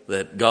me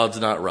that God's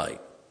not right.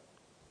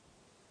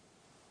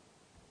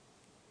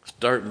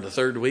 Starting the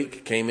third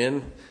week, came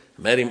in,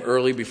 met him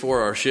early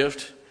before our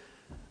shift.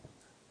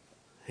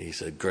 He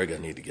said, Greg, I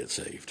need to get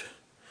saved.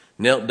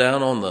 Knelt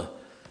down on the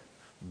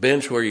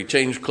bench where you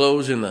change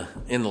clothes in the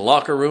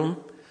locker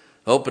room,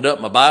 opened up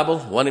my Bible,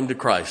 won him to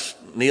Christ,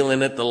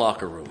 kneeling at the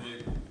locker room.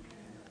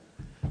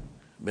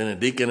 Been a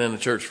deacon in the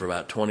church for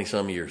about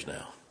 20-some years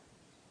now.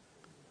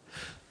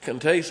 Can I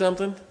tell you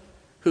something?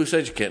 Who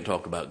said you can't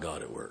talk about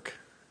God at work?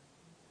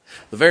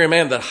 The very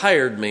man that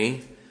hired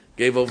me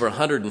gave over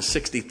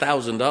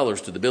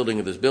 $160,000 to the building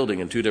of this building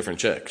in 2 different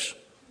checks.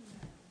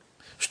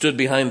 Stood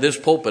behind this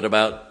pulpit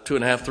about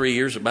 3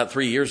 years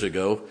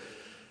ago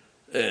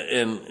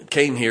and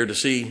came here to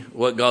see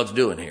what God's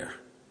doing here.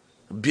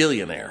 A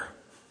billionaire.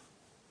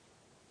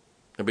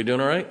 Everybody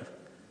doing all right?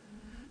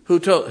 Who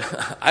told?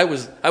 I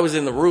was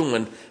in the room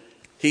when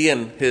he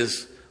and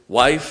his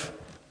wife,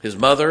 his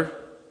mother,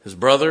 his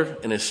brother,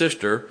 and his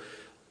sister,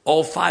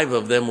 all 5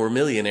 of them were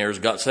millionaires,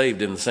 got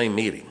saved in the same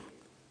meeting.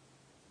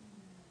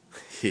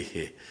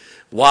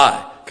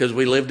 Why? Because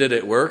we lived it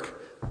at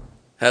work,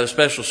 had a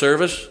special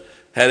service,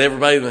 had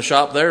everybody in the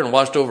shop there, and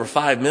watched over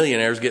 5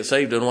 millionaires get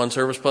saved in one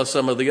service, plus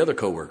some of the other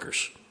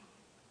co-workers.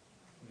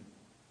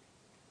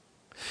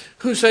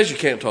 Who says you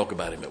can't talk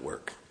about him at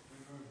work?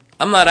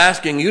 I'm not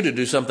asking you to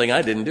do something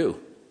I didn't do.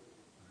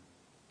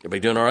 Everybody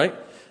doing all right?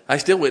 I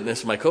still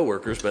witness my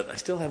co-workers, but I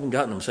still haven't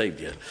gotten them saved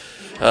yet.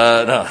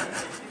 No.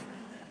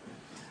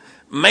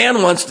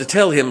 Man wants to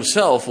tell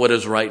himself what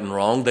is right and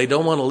wrong. They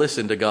don't want to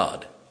listen to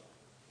God.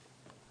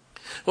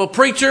 Well,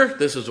 preacher,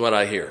 this is what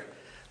I hear.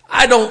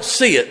 I don't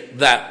see it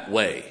that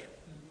way.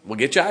 Well,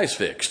 get your eyes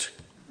fixed.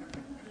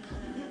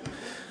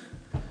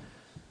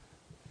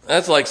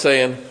 That's like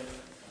saying,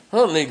 I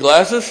don't need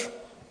glasses.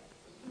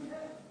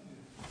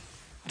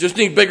 Just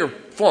need bigger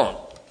font.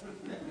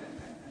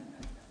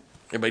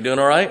 Everybody doing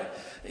all right?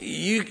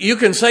 You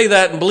can say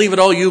that and believe it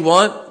all you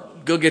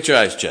want. Go get your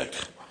eyes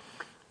checked.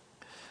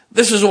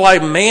 This is why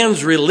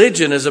man's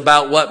religion is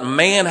about what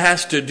man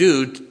has to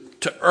do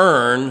to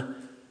earn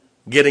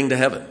getting to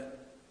heaven.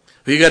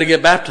 You got to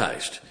get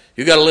baptized.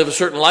 You got to live a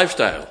certain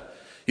lifestyle.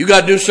 You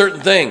got to do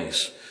certain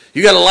things.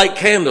 You got to light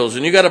candles,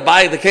 and you got to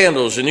buy the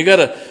candles, and you got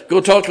to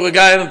go talk to a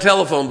guy in a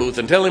telephone booth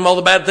and tell him all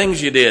the bad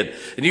things you did.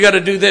 And you got to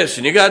do this,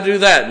 and you got to do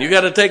that, and you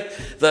got to take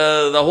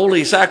the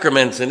holy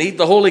sacraments and eat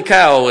the holy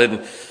cow,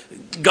 and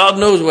God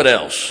knows what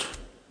else.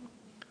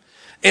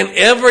 And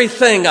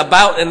everything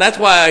about, and that's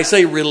why I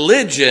say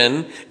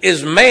religion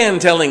is man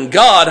telling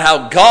God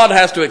how God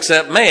has to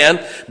accept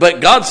man, but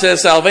God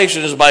says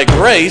salvation is by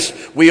grace.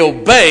 We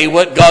obey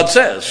what God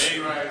says.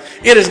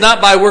 It is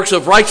not by works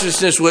of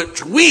righteousness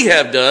which we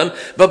have done,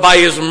 but by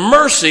his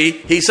mercy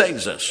he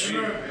saves us.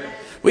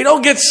 We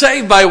don't get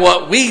saved by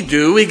what we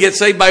do, we get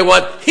saved by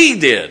what he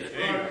did.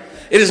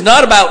 It is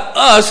not about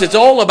us, it's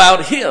all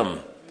about him.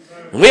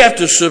 We have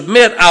to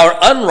submit our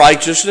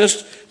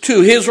unrighteousness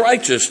to his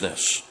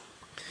righteousness.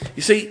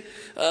 You see,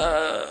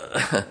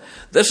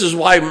 this is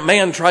why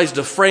man tries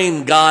to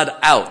frame God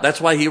out.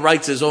 That's why he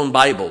writes his own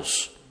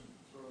Bibles.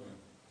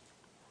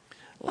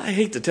 Well, I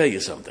hate to tell you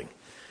something.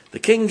 The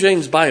King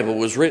James Bible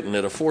was written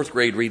at a 4th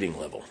grade reading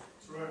level.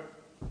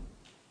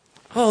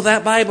 Oh,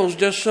 that Bible's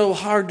just so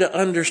hard to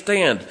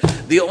understand.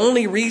 The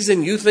only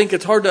reason you think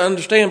it's hard to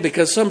understand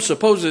because some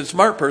supposed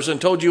smart person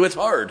told you it's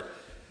hard.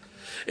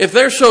 If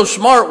they're so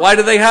smart, why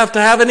do they have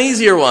to have an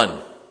easier one?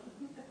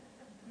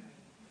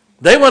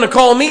 They want to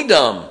call me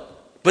dumb,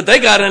 but they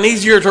got an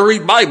easier to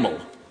read Bible.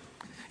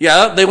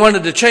 Yeah, they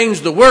wanted to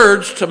change the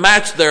words to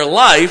match their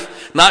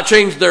life, not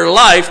change their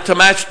life to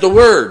match the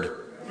word.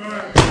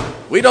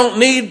 We don't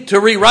need to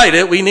rewrite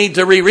it, we need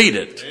to reread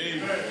it.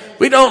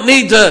 We don't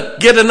need to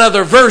get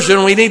another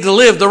version, we need to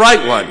live the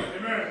right one.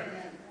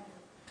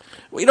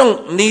 We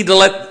need to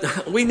let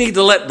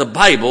the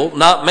Bible,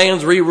 not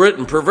man's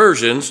rewritten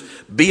perversions,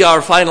 be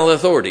our final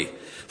authority.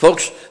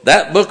 Folks,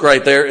 that book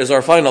right there is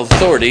our final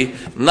authority,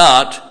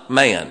 not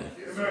man.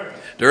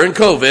 During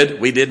COVID,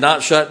 we did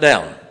not shut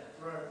down.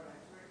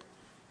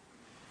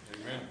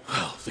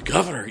 Well, the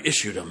governor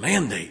issued a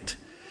mandate.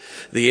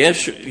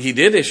 He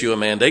did issue a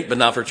mandate, but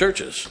not for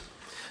churches.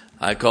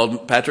 I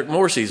called Patrick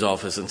Morrissey's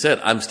office and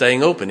said, I'm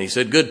staying open. He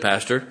said, good,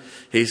 Pastor.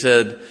 He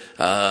said,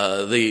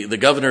 the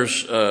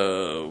governor's,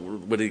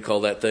 what do you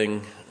call that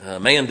thing,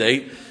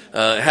 mandate,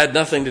 had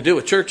nothing to do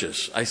with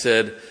churches. I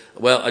said,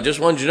 well, I just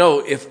wanted you to know,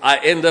 if I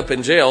end up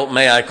in jail,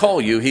 may I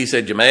call you? He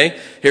said, you may.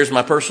 Here's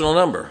my personal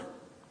number.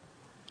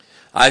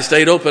 I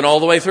stayed open all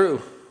the way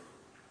through.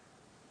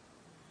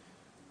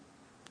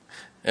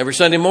 Every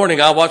Sunday morning,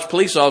 I watch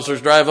police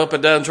officers drive up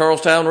and down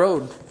Charlestown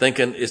Road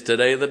thinking, is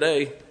today the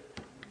day?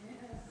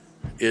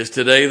 Is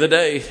today the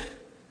day? You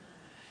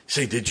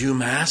say, did you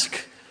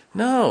mask?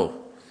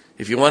 No.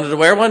 If you wanted to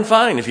wear one,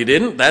 fine. If you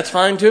didn't, that's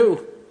fine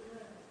too.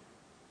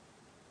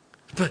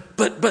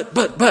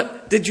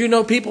 But, did you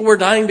know people were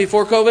dying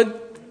before COVID?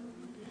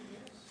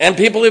 And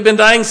people have been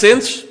dying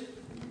since?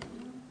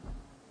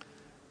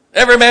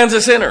 Every man's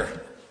a sinner.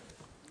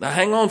 Now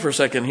hang on for a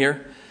second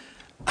here.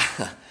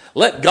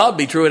 Let God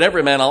be true and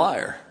every man a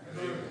liar.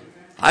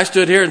 I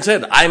stood here and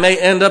said, I may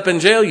end up in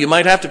jail. You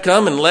might have to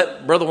come and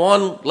let Brother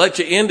Juan let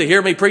you in to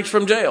hear me preach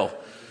from jail.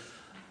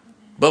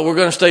 But we're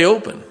going to stay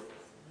open.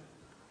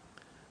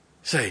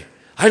 Say,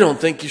 I don't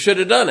think you should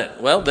have done it.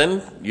 Well,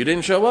 then you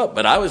didn't show up,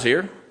 but I was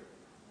here.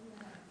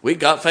 We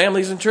got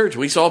families in church.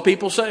 We saw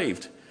people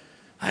saved.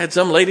 I had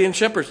some lady in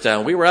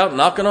Shepherdstown. We were out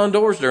knocking on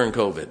doors during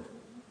COVID.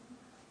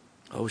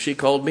 Oh, she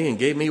called me and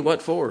gave me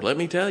what for. Let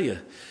me tell you.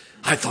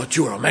 I thought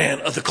you were a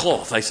man of the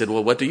cloth. I said,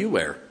 well, what do you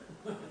wear?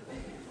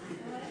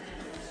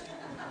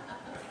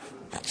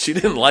 She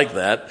didn't like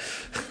that.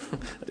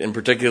 I didn't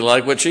particularly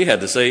like what she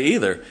had to say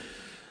either.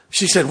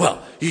 She said,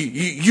 well,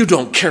 you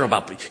don't care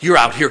about me. You're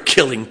out here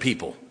killing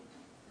people.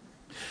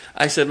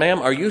 I said, ma'am,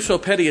 are you so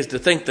petty as to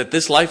think that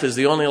this life is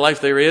the only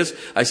life there is?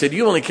 I said,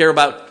 you only care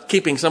about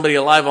keeping somebody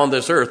alive on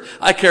this earth.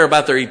 I care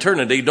about their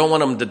eternity. Don't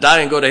want them to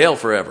die and go to hell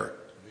forever.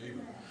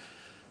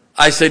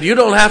 I said, you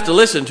don't have to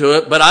listen to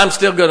it, but I'm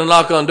still going to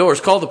knock on doors.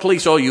 Call the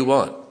police all you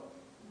want.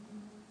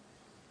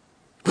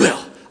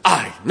 Well,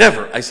 I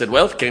never. I said,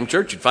 well, if you came to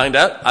church, you'd find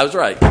out I was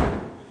right.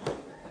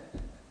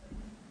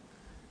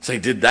 Say,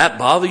 did that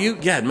bother you?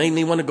 Yeah, it made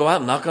me want to go out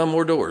and knock on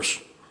more doors.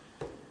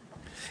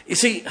 You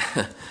see,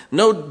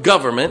 no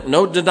government,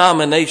 no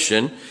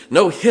denomination,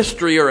 no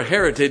history or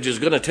heritage is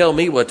going to tell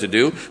me what to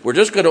do. We're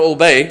just going to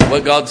obey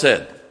what God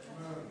said.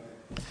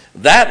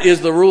 That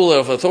is the rule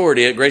of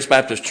authority at Grace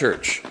Baptist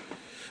Church.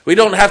 We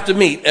don't have to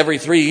meet every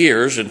 3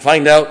 years and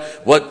find out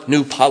what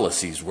new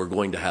policies we're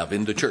going to have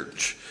in the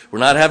church. We're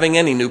not having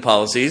any new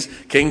policies.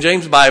 King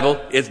James Bible,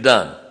 it's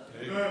done.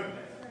 Amen.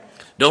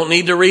 Don't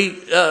need to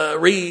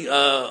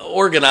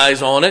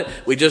reorganize on it.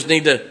 We just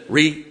need to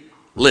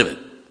relive it.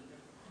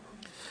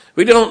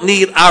 We don't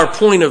need our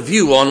point of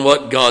view on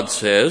what God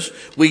says.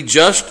 We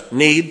just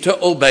need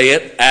to obey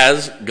it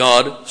as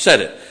God said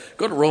it.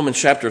 Go to Romans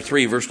chapter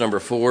 3, verse number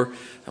 4.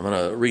 I'm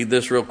going to read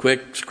this real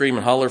quick, scream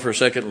and holler for a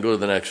second, and go to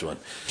the next one.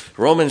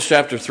 Romans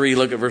chapter 3,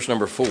 look at verse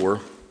number 4.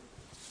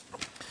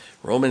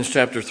 Romans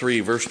chapter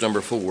 3, verse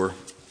number 4.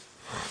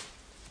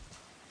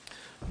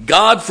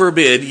 God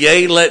forbid,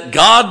 yea, let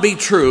God be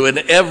true and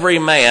every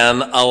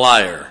man a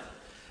liar.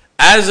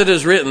 As it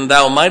is written,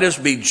 thou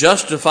mightest be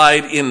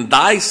justified in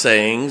thy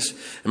sayings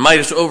and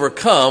mightest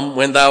overcome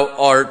when thou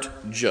art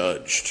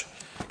judged.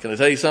 Can I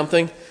tell you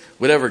something?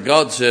 Whatever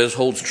God says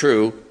holds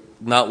true,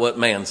 not what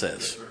man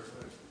says.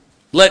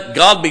 Let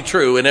God be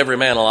true and every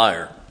man a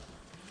liar.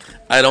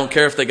 I don't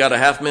care if they got a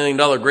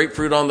 $500,000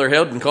 grapefruit on their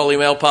head and call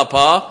him El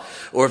Papa,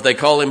 or if they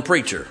call him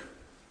preacher.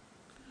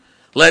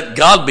 Let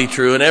God be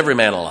true and every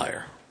man a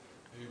liar.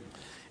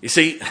 You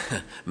see,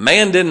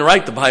 man didn't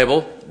write the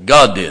Bible,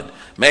 God did.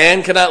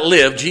 Man cannot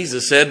live,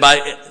 Jesus said,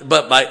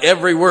 but by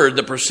every word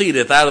that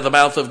proceedeth out of the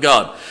mouth of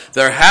God.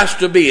 There has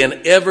to be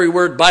an every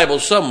word Bible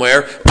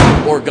somewhere,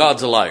 or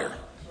God's a liar.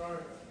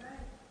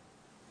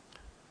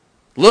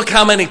 Look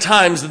how many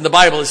times in the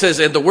Bible it says,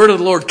 and the word of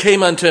the Lord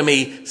came unto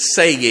me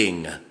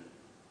saying.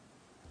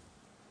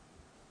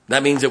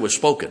 That means it was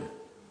spoken.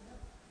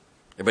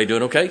 Everybody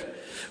doing okay?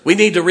 We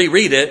need to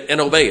reread it and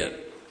obey it.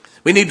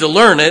 We need to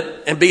learn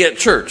it and be at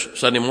church.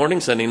 Sunday morning,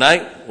 Sunday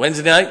night,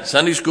 Wednesday night,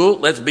 Sunday school.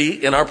 Let's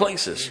be in our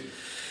places.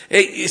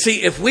 Hey, you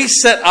see, if we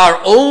set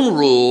our own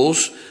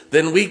rules,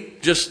 then we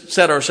just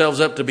set ourselves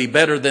up to be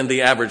better than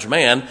the average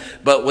man.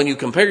 But when you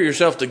compare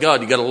yourself to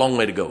God, you got a long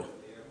way to go.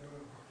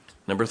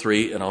 Number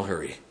 3, and I'll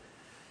hurry.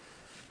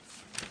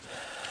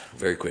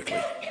 Very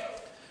quickly.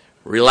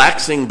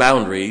 Relaxing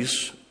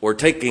boundaries or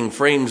taking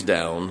frames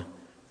down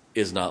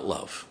is not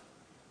love.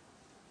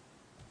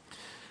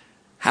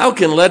 How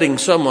can letting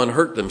someone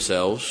hurt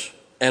themselves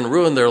and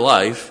ruin their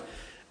life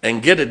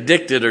and get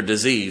addicted or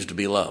diseased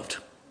be loved?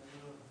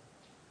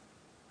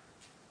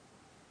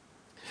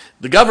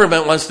 The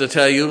government wants to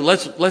tell you,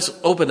 let's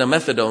open a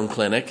methadone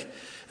clinic,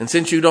 and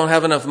since you don't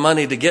have enough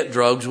money to get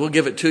drugs, we'll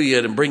give it to you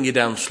and bring you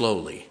down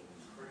slowly.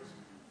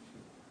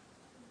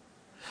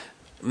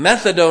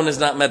 Methadone is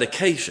not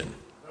medication.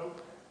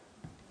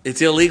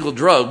 It's illegal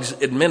drugs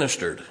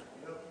administered.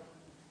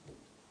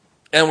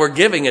 And we're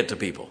giving it to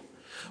people.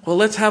 Well,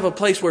 let's have a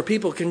place where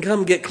people can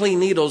come get clean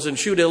needles and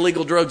shoot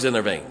illegal drugs in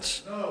their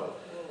veins.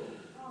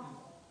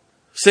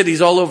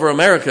 Cities all over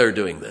America are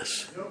doing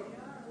this.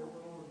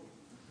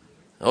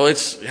 Oh,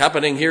 it's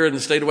happening here in the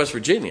state of West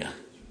Virginia.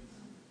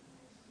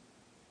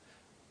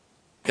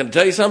 Can I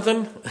tell you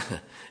something?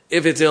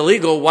 If it's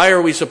illegal, why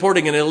are we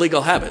supporting an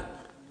illegal habit?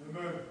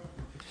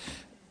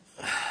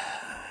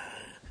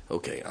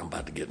 Okay, I'm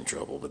about to get in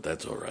trouble, but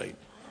that's all right.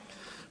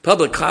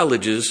 Public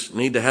colleges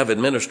need to have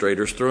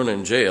administrators thrown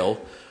in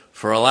jail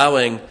for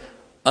allowing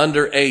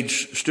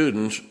underage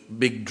students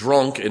be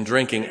drunk and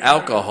drinking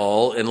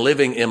alcohol and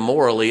living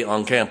immorally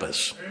on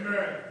campus.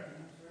 Amen.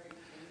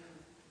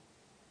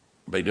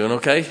 Everybody doing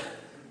okay?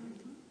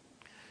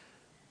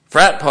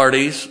 Frat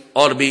parties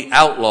ought to be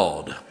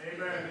outlawed.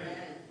 Amen.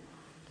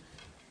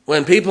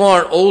 When people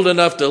aren't old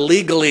enough to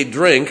legally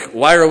drink,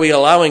 why are we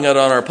allowing it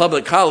on our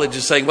public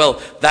colleges, saying,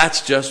 well,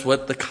 that's just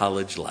what the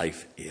college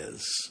life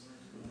is?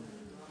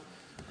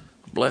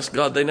 Bless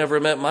God, they never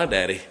met my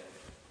daddy.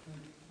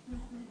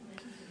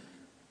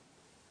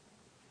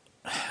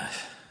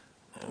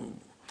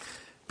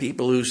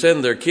 People who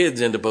send their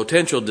kids into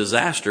potential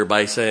disaster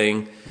by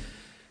saying,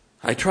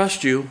 I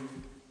trust you.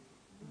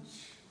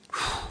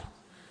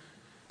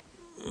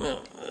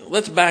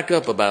 Let's back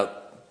up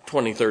about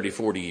 20, 30,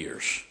 40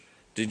 years.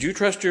 Did you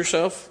trust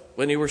yourself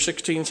when you were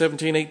 16,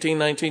 17, 18,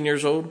 19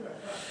 years old?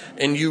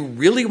 And you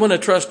really want to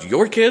trust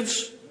your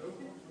kids?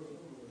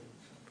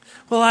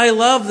 Well, I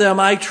love them.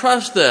 I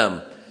trust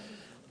them.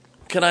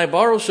 Can I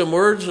borrow some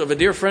words of a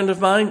dear friend of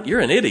mine?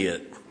 You're an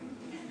idiot.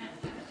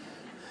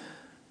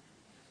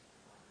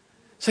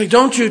 Say,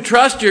 don't you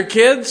trust your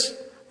kids?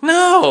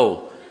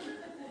 No.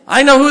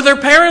 I know who their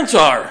parents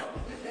are.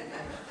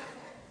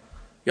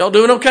 Y'all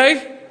doing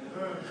okay?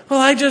 Well,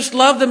 I just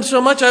love them so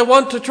much I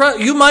want to trust.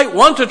 You might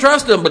want to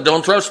trust them, but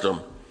don't trust them.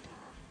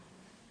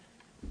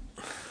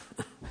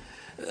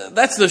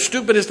 That's the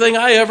stupidest thing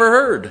I ever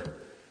heard.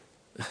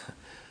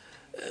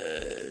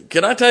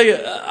 Can I tell you,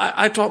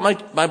 I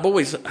taught my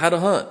boys how to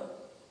hunt.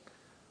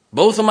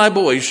 Both of my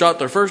boys shot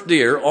their first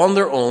deer on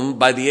their own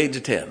by the age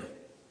of 10.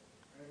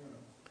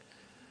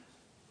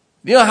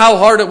 You know how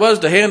hard it was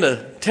to hand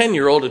a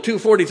 10-year-old a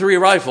 .243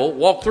 rifle,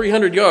 walk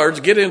 300 yards,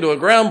 get into a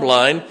ground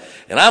blind,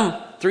 and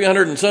I'm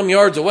 300 and some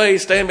yards away,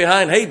 stand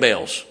behind hay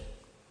bales.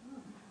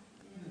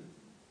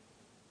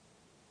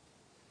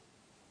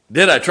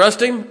 Did I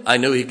trust him? I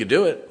knew he could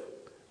do it.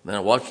 Then I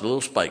watched a little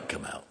spike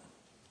come out.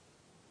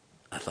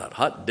 I thought,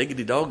 hot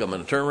diggity dog, I'm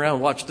going to turn around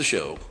and watch the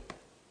show.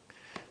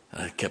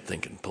 I kept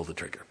thinking, pull the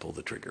trigger, pull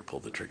the trigger, pull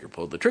the trigger,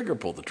 pull the trigger,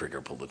 pull the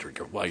trigger, pull the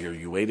trigger. Why are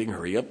you waiting?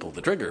 Hurry up, pull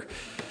the trigger.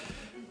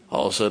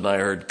 All of a sudden I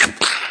heard,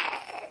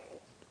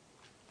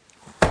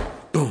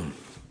 boom.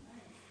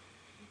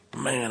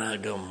 Man, I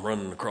come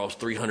running across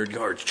 300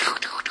 yards.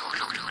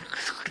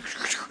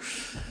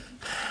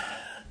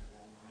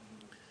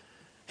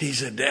 He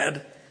said,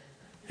 Dad,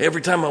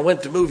 every time I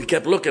went to move, he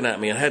kept looking at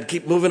me. I had to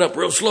keep moving up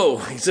real slow.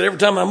 He said, every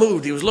time I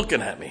moved, he was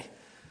looking at me.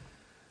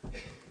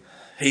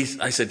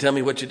 I said, tell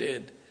me what you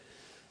did.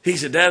 He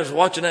said, Dad, I was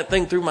watching that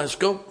thing through my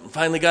scope and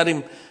finally got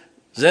him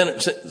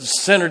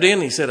centered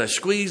in. He said, I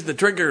squeezed the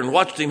trigger and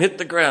watched him hit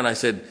the ground. I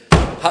said,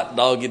 hot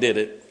dog, you did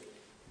it.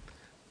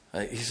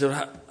 He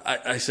said,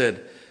 I said,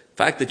 the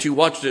fact that you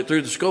watched it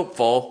through the scope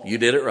fall, you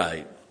did it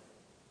right.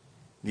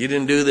 You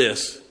didn't do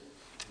this.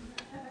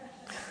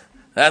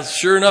 That's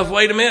sure enough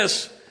way to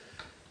miss.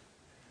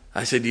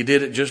 I said, you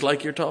did it just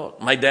like you're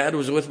taught. My dad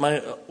was with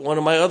one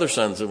of my other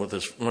sons and with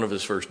one of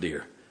his first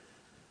deer.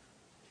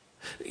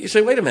 You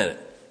say, wait a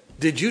minute.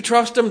 Did you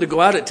trust them to go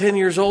out at 10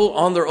 years old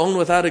on their own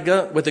without a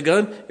gun? With a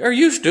gun? Are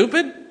you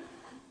stupid?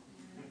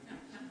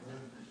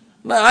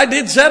 No, I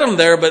did set them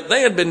there, but they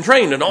had been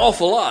trained an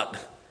awful lot.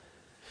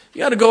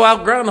 You got to go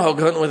out groundhog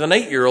hunting with an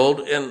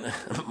 8-year-old, and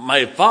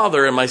my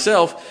father and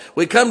myself,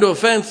 we come to a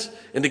fence,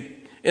 and the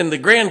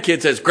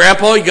grandkid says,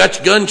 Grandpa, you got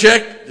your gun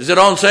checked? Is it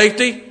on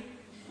safety?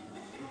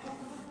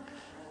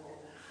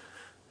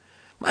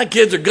 My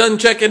kids are gun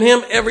checking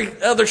him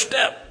every other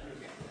step.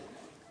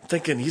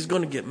 Thinking he's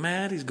going to get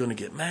mad, he's going to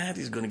get mad,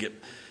 he's going to get...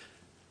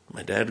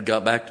 My dad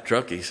got back to the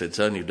truck. He said,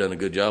 son, you've done a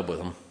good job with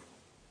them.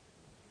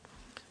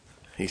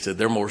 He said,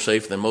 they're more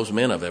safe than most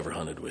men I've ever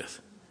hunted with.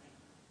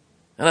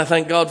 And I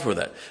thank God for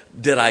that.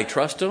 Did I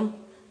trust them?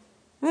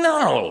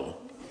 No.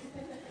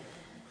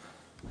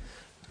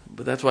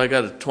 But that's why I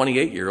got a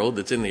 28-year-old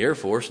that's in the Air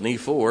Force, an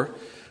E4,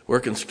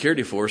 working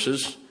security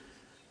forces.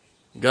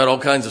 Got all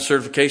kinds of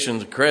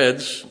certifications and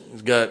creds.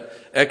 He's got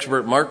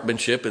expert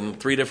marksmanship in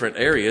 3 different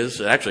areas,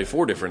 actually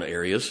 4 different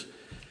areas.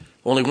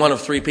 Only one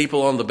of 3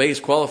 people on the base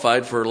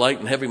qualified for light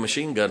and heavy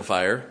machine gun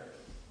fire.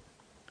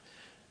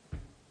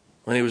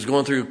 When he was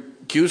going through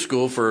Q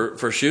school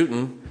for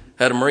shooting,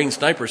 had a Marine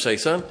sniper say,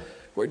 son,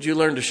 where'd you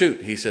learn to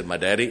shoot? He said, my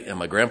daddy and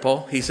my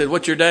grandpa. He said,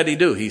 what's your daddy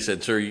do? He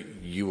said, sir,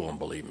 you won't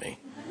believe me.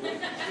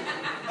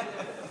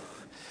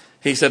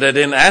 He said, I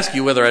didn't ask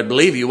you whether I'd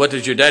believe you. What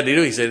does your daddy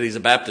do? He said, he's a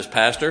Baptist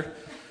pastor.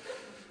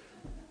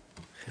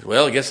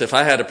 Well, I guess if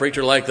I had a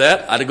preacher like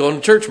that, I'd have gone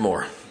to church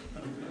more.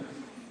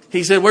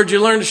 He said, where'd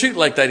you learn to shoot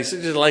like that? He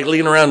said, just like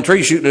leaning around a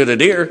tree shooting at a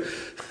deer.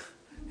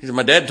 He said,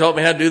 my dad taught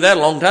me how to do that a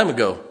long time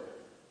ago.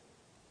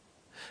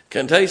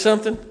 Can I tell you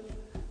something?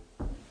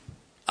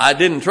 I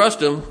didn't trust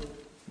them,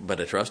 but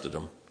I trusted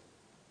them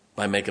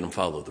by making them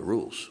follow the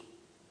rules.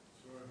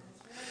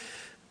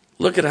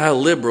 Look at how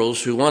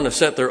liberals who want to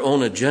set their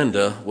own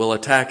agenda will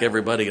attack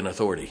everybody in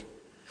authority.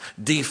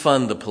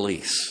 Defund the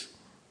police.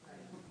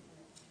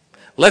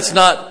 Let's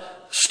not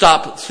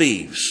stop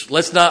thieves.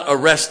 Let's not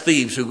arrest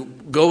thieves who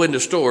go into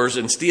stores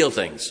and steal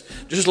things.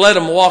 Just let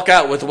them walk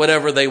out with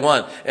whatever they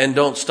want and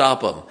don't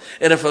stop them.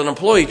 And if an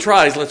employee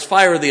tries, let's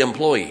fire the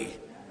employee.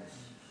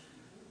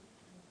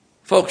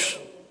 Folks,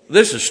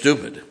 this is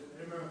stupid.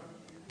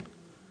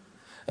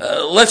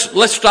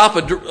 Let's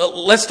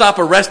stop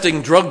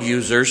arresting drug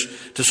users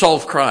to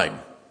solve crime.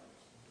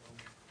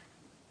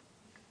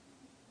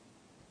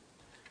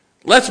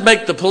 Let's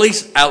make the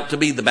police out to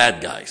be the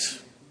bad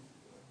guys.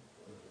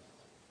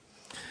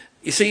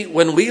 You see,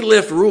 when we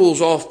lift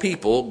rules off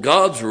people,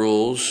 God's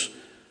rules,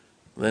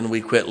 then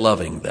we quit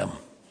loving them.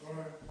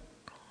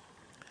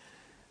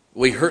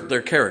 We hurt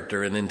their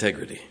character and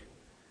integrity.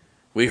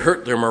 We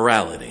hurt their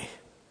morality.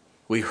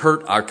 We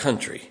hurt our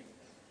country.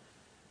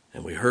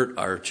 And we hurt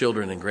our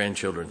children and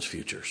grandchildren's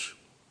futures.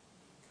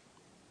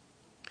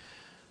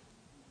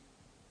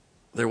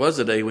 There was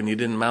a day when you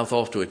didn't mouth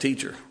off to a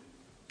teacher.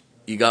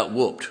 You got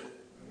whooped.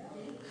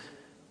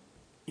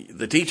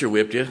 The teacher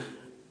whipped you.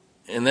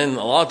 And then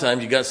a lot of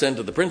times you got sent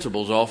to the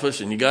principal's office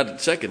and you got it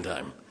the second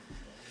time.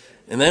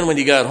 And then when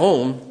you got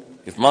home,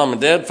 if mom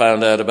and dad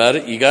found out about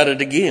it, you got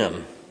it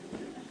again.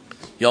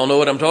 Y'all know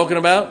what I'm talking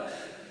about?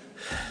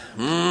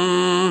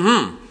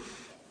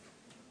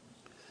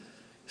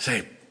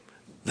 Say,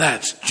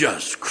 that's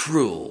just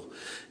cruel.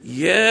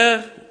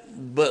 Yeah,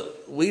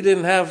 but we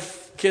didn't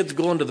have kids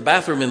going to the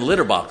bathroom in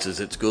litter boxes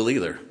at school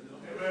either.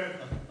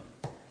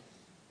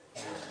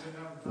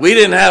 We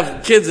didn't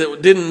have kids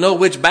that didn't know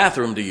which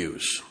bathroom to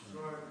use.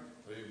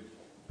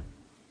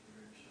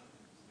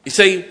 You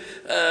see,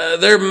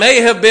 there may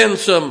have been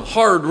some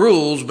hard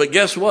rules, but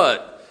guess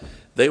what?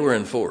 They were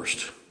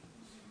enforced.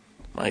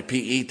 My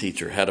PE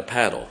teacher had a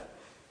paddle.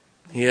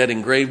 He had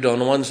engraved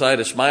on one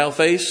side a smile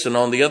face and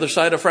on the other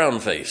side a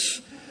frown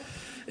face.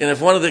 And if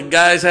one of the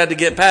guys had to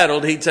get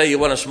paddled, he'd say, you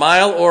want a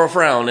smile or a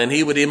frown? And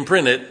he would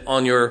imprint it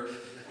on your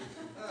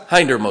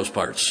hindermost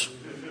parts.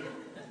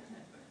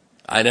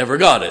 I never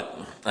got it.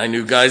 I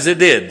knew guys that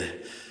did.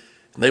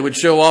 They would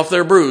show off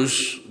their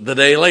bruise the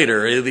day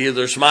later. They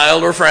either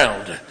smiled or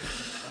frowned.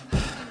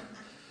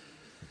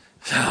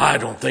 I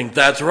don't think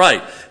that's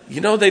right.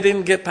 You know they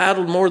didn't get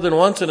paddled more than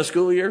once in a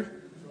school year?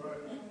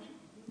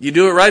 You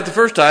do it right the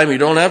first time. You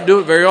don't have to do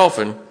it very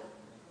often.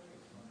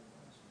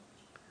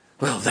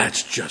 Well,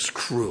 that's just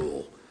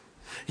cruel.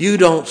 You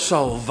don't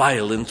solve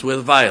violence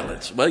with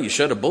violence. Well, you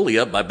shut a bully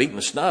up by beating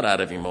the snot out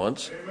of him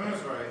once.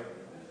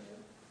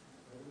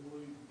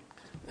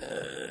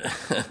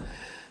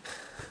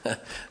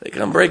 They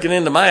come breaking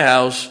into my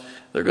house,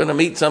 they're going to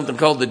meet something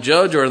called the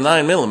judge or a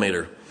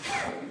 9mm.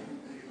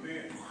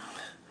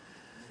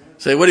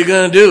 Say, what are you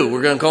going to do?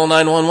 We're going to call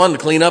 911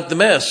 to clean up the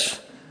mess.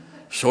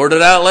 Sort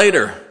it out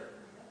later.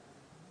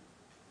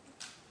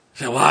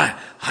 Say, well,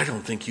 I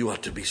don't think you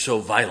ought to be so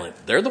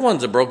violent. They're the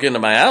ones that broke into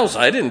my house.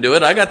 I didn't do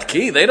it. I got the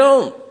key. They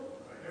don't.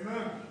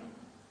 Amen.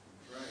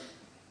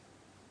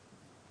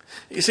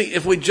 You see,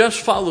 if we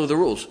just follow the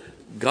rules,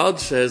 God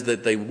says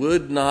that they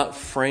would not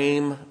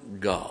frame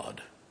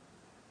God.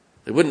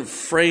 They wouldn't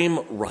frame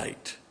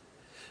right.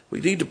 We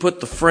need to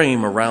put the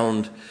frame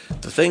around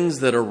the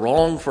things that are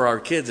wrong for our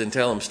kids and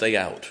tell them stay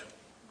out.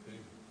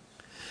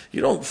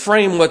 You don't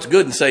frame what's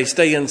good and say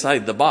stay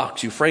inside the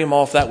box. You frame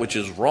off that which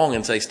is wrong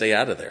and say stay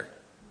out of there.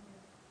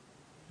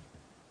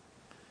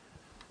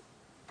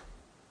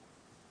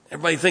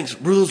 Everybody thinks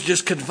rules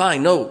just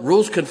confine. No,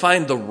 rules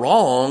confine the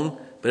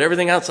wrong, but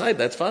everything outside,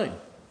 that's fine.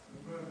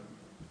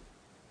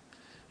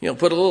 You know,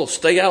 put a little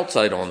stay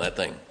outside on that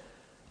thing.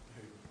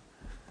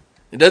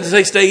 It doesn't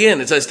say stay in,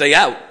 it says stay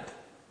out.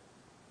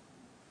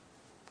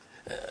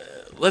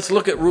 Let's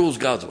look at rules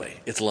God's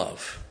way. It's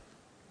love.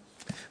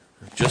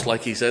 Just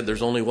like he said,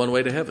 there's only one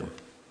way to heaven.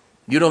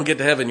 You don't get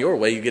to heaven your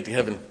way, you get to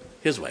heaven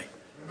his way.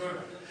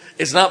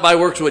 It's not by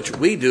works which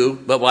we do,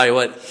 but by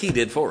what he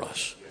did for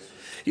us.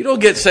 You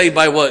don't get saved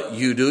by what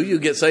you do, you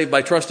get saved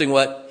by trusting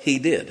what he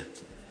did.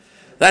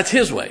 That's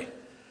his way.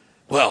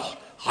 Well,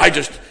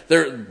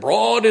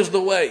 broad is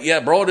the way. Yeah,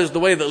 broad is the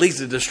way that leads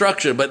to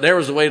destruction, but narrow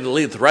is the way that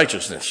leads to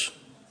righteousness.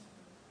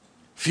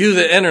 Few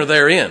that enter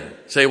therein.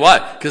 Say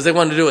why? Because they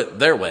want to do it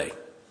their way.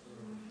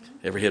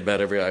 Every head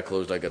bowed, every eye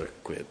closed, I got to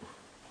quit.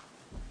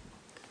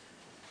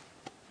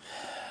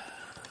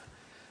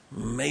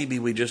 Maybe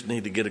we just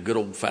need to get a good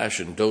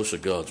old-fashioned dose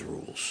of God's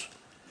rules.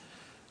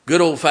 Good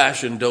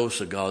old-fashioned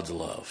dose of God's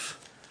love.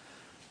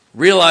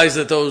 Realize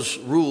that those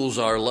rules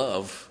are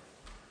love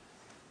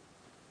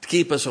to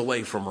keep us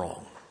away from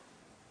wrong.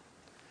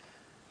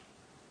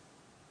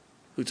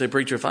 Who'd say,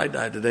 preacher, if I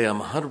died today,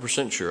 I'm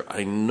 100% sure,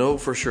 I know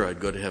for sure I'd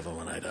go to heaven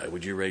when I die.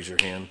 Would you raise your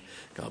hand?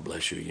 God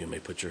bless you. You may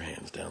put your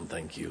hands down.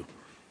 Thank you.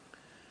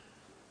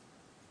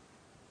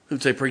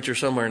 Who'd say, preacher,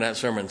 somewhere in that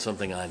sermon,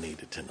 something I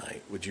needed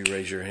tonight. Would you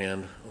raise your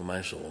hand? Oh,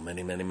 my soul.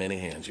 Many, many, many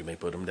hands. You may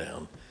put them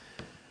down.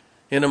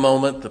 In a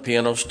moment, the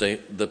piano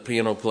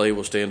play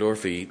will stand to our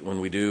feet. When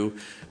we do,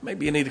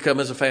 maybe you need to come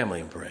as a family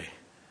and pray.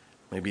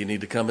 Maybe you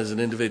need to come as an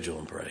individual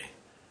and pray.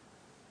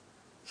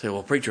 Say,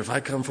 well, preacher, if I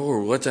come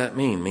forward, what's that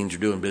mean? It means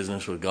you're doing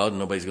business with God and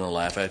nobody's going to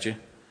laugh at you.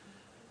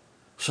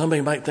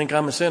 Somebody might think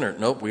I'm a sinner.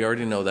 Nope, we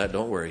already know that.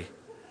 Don't worry.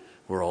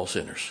 We're all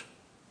sinners.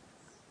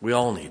 We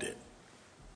all need it.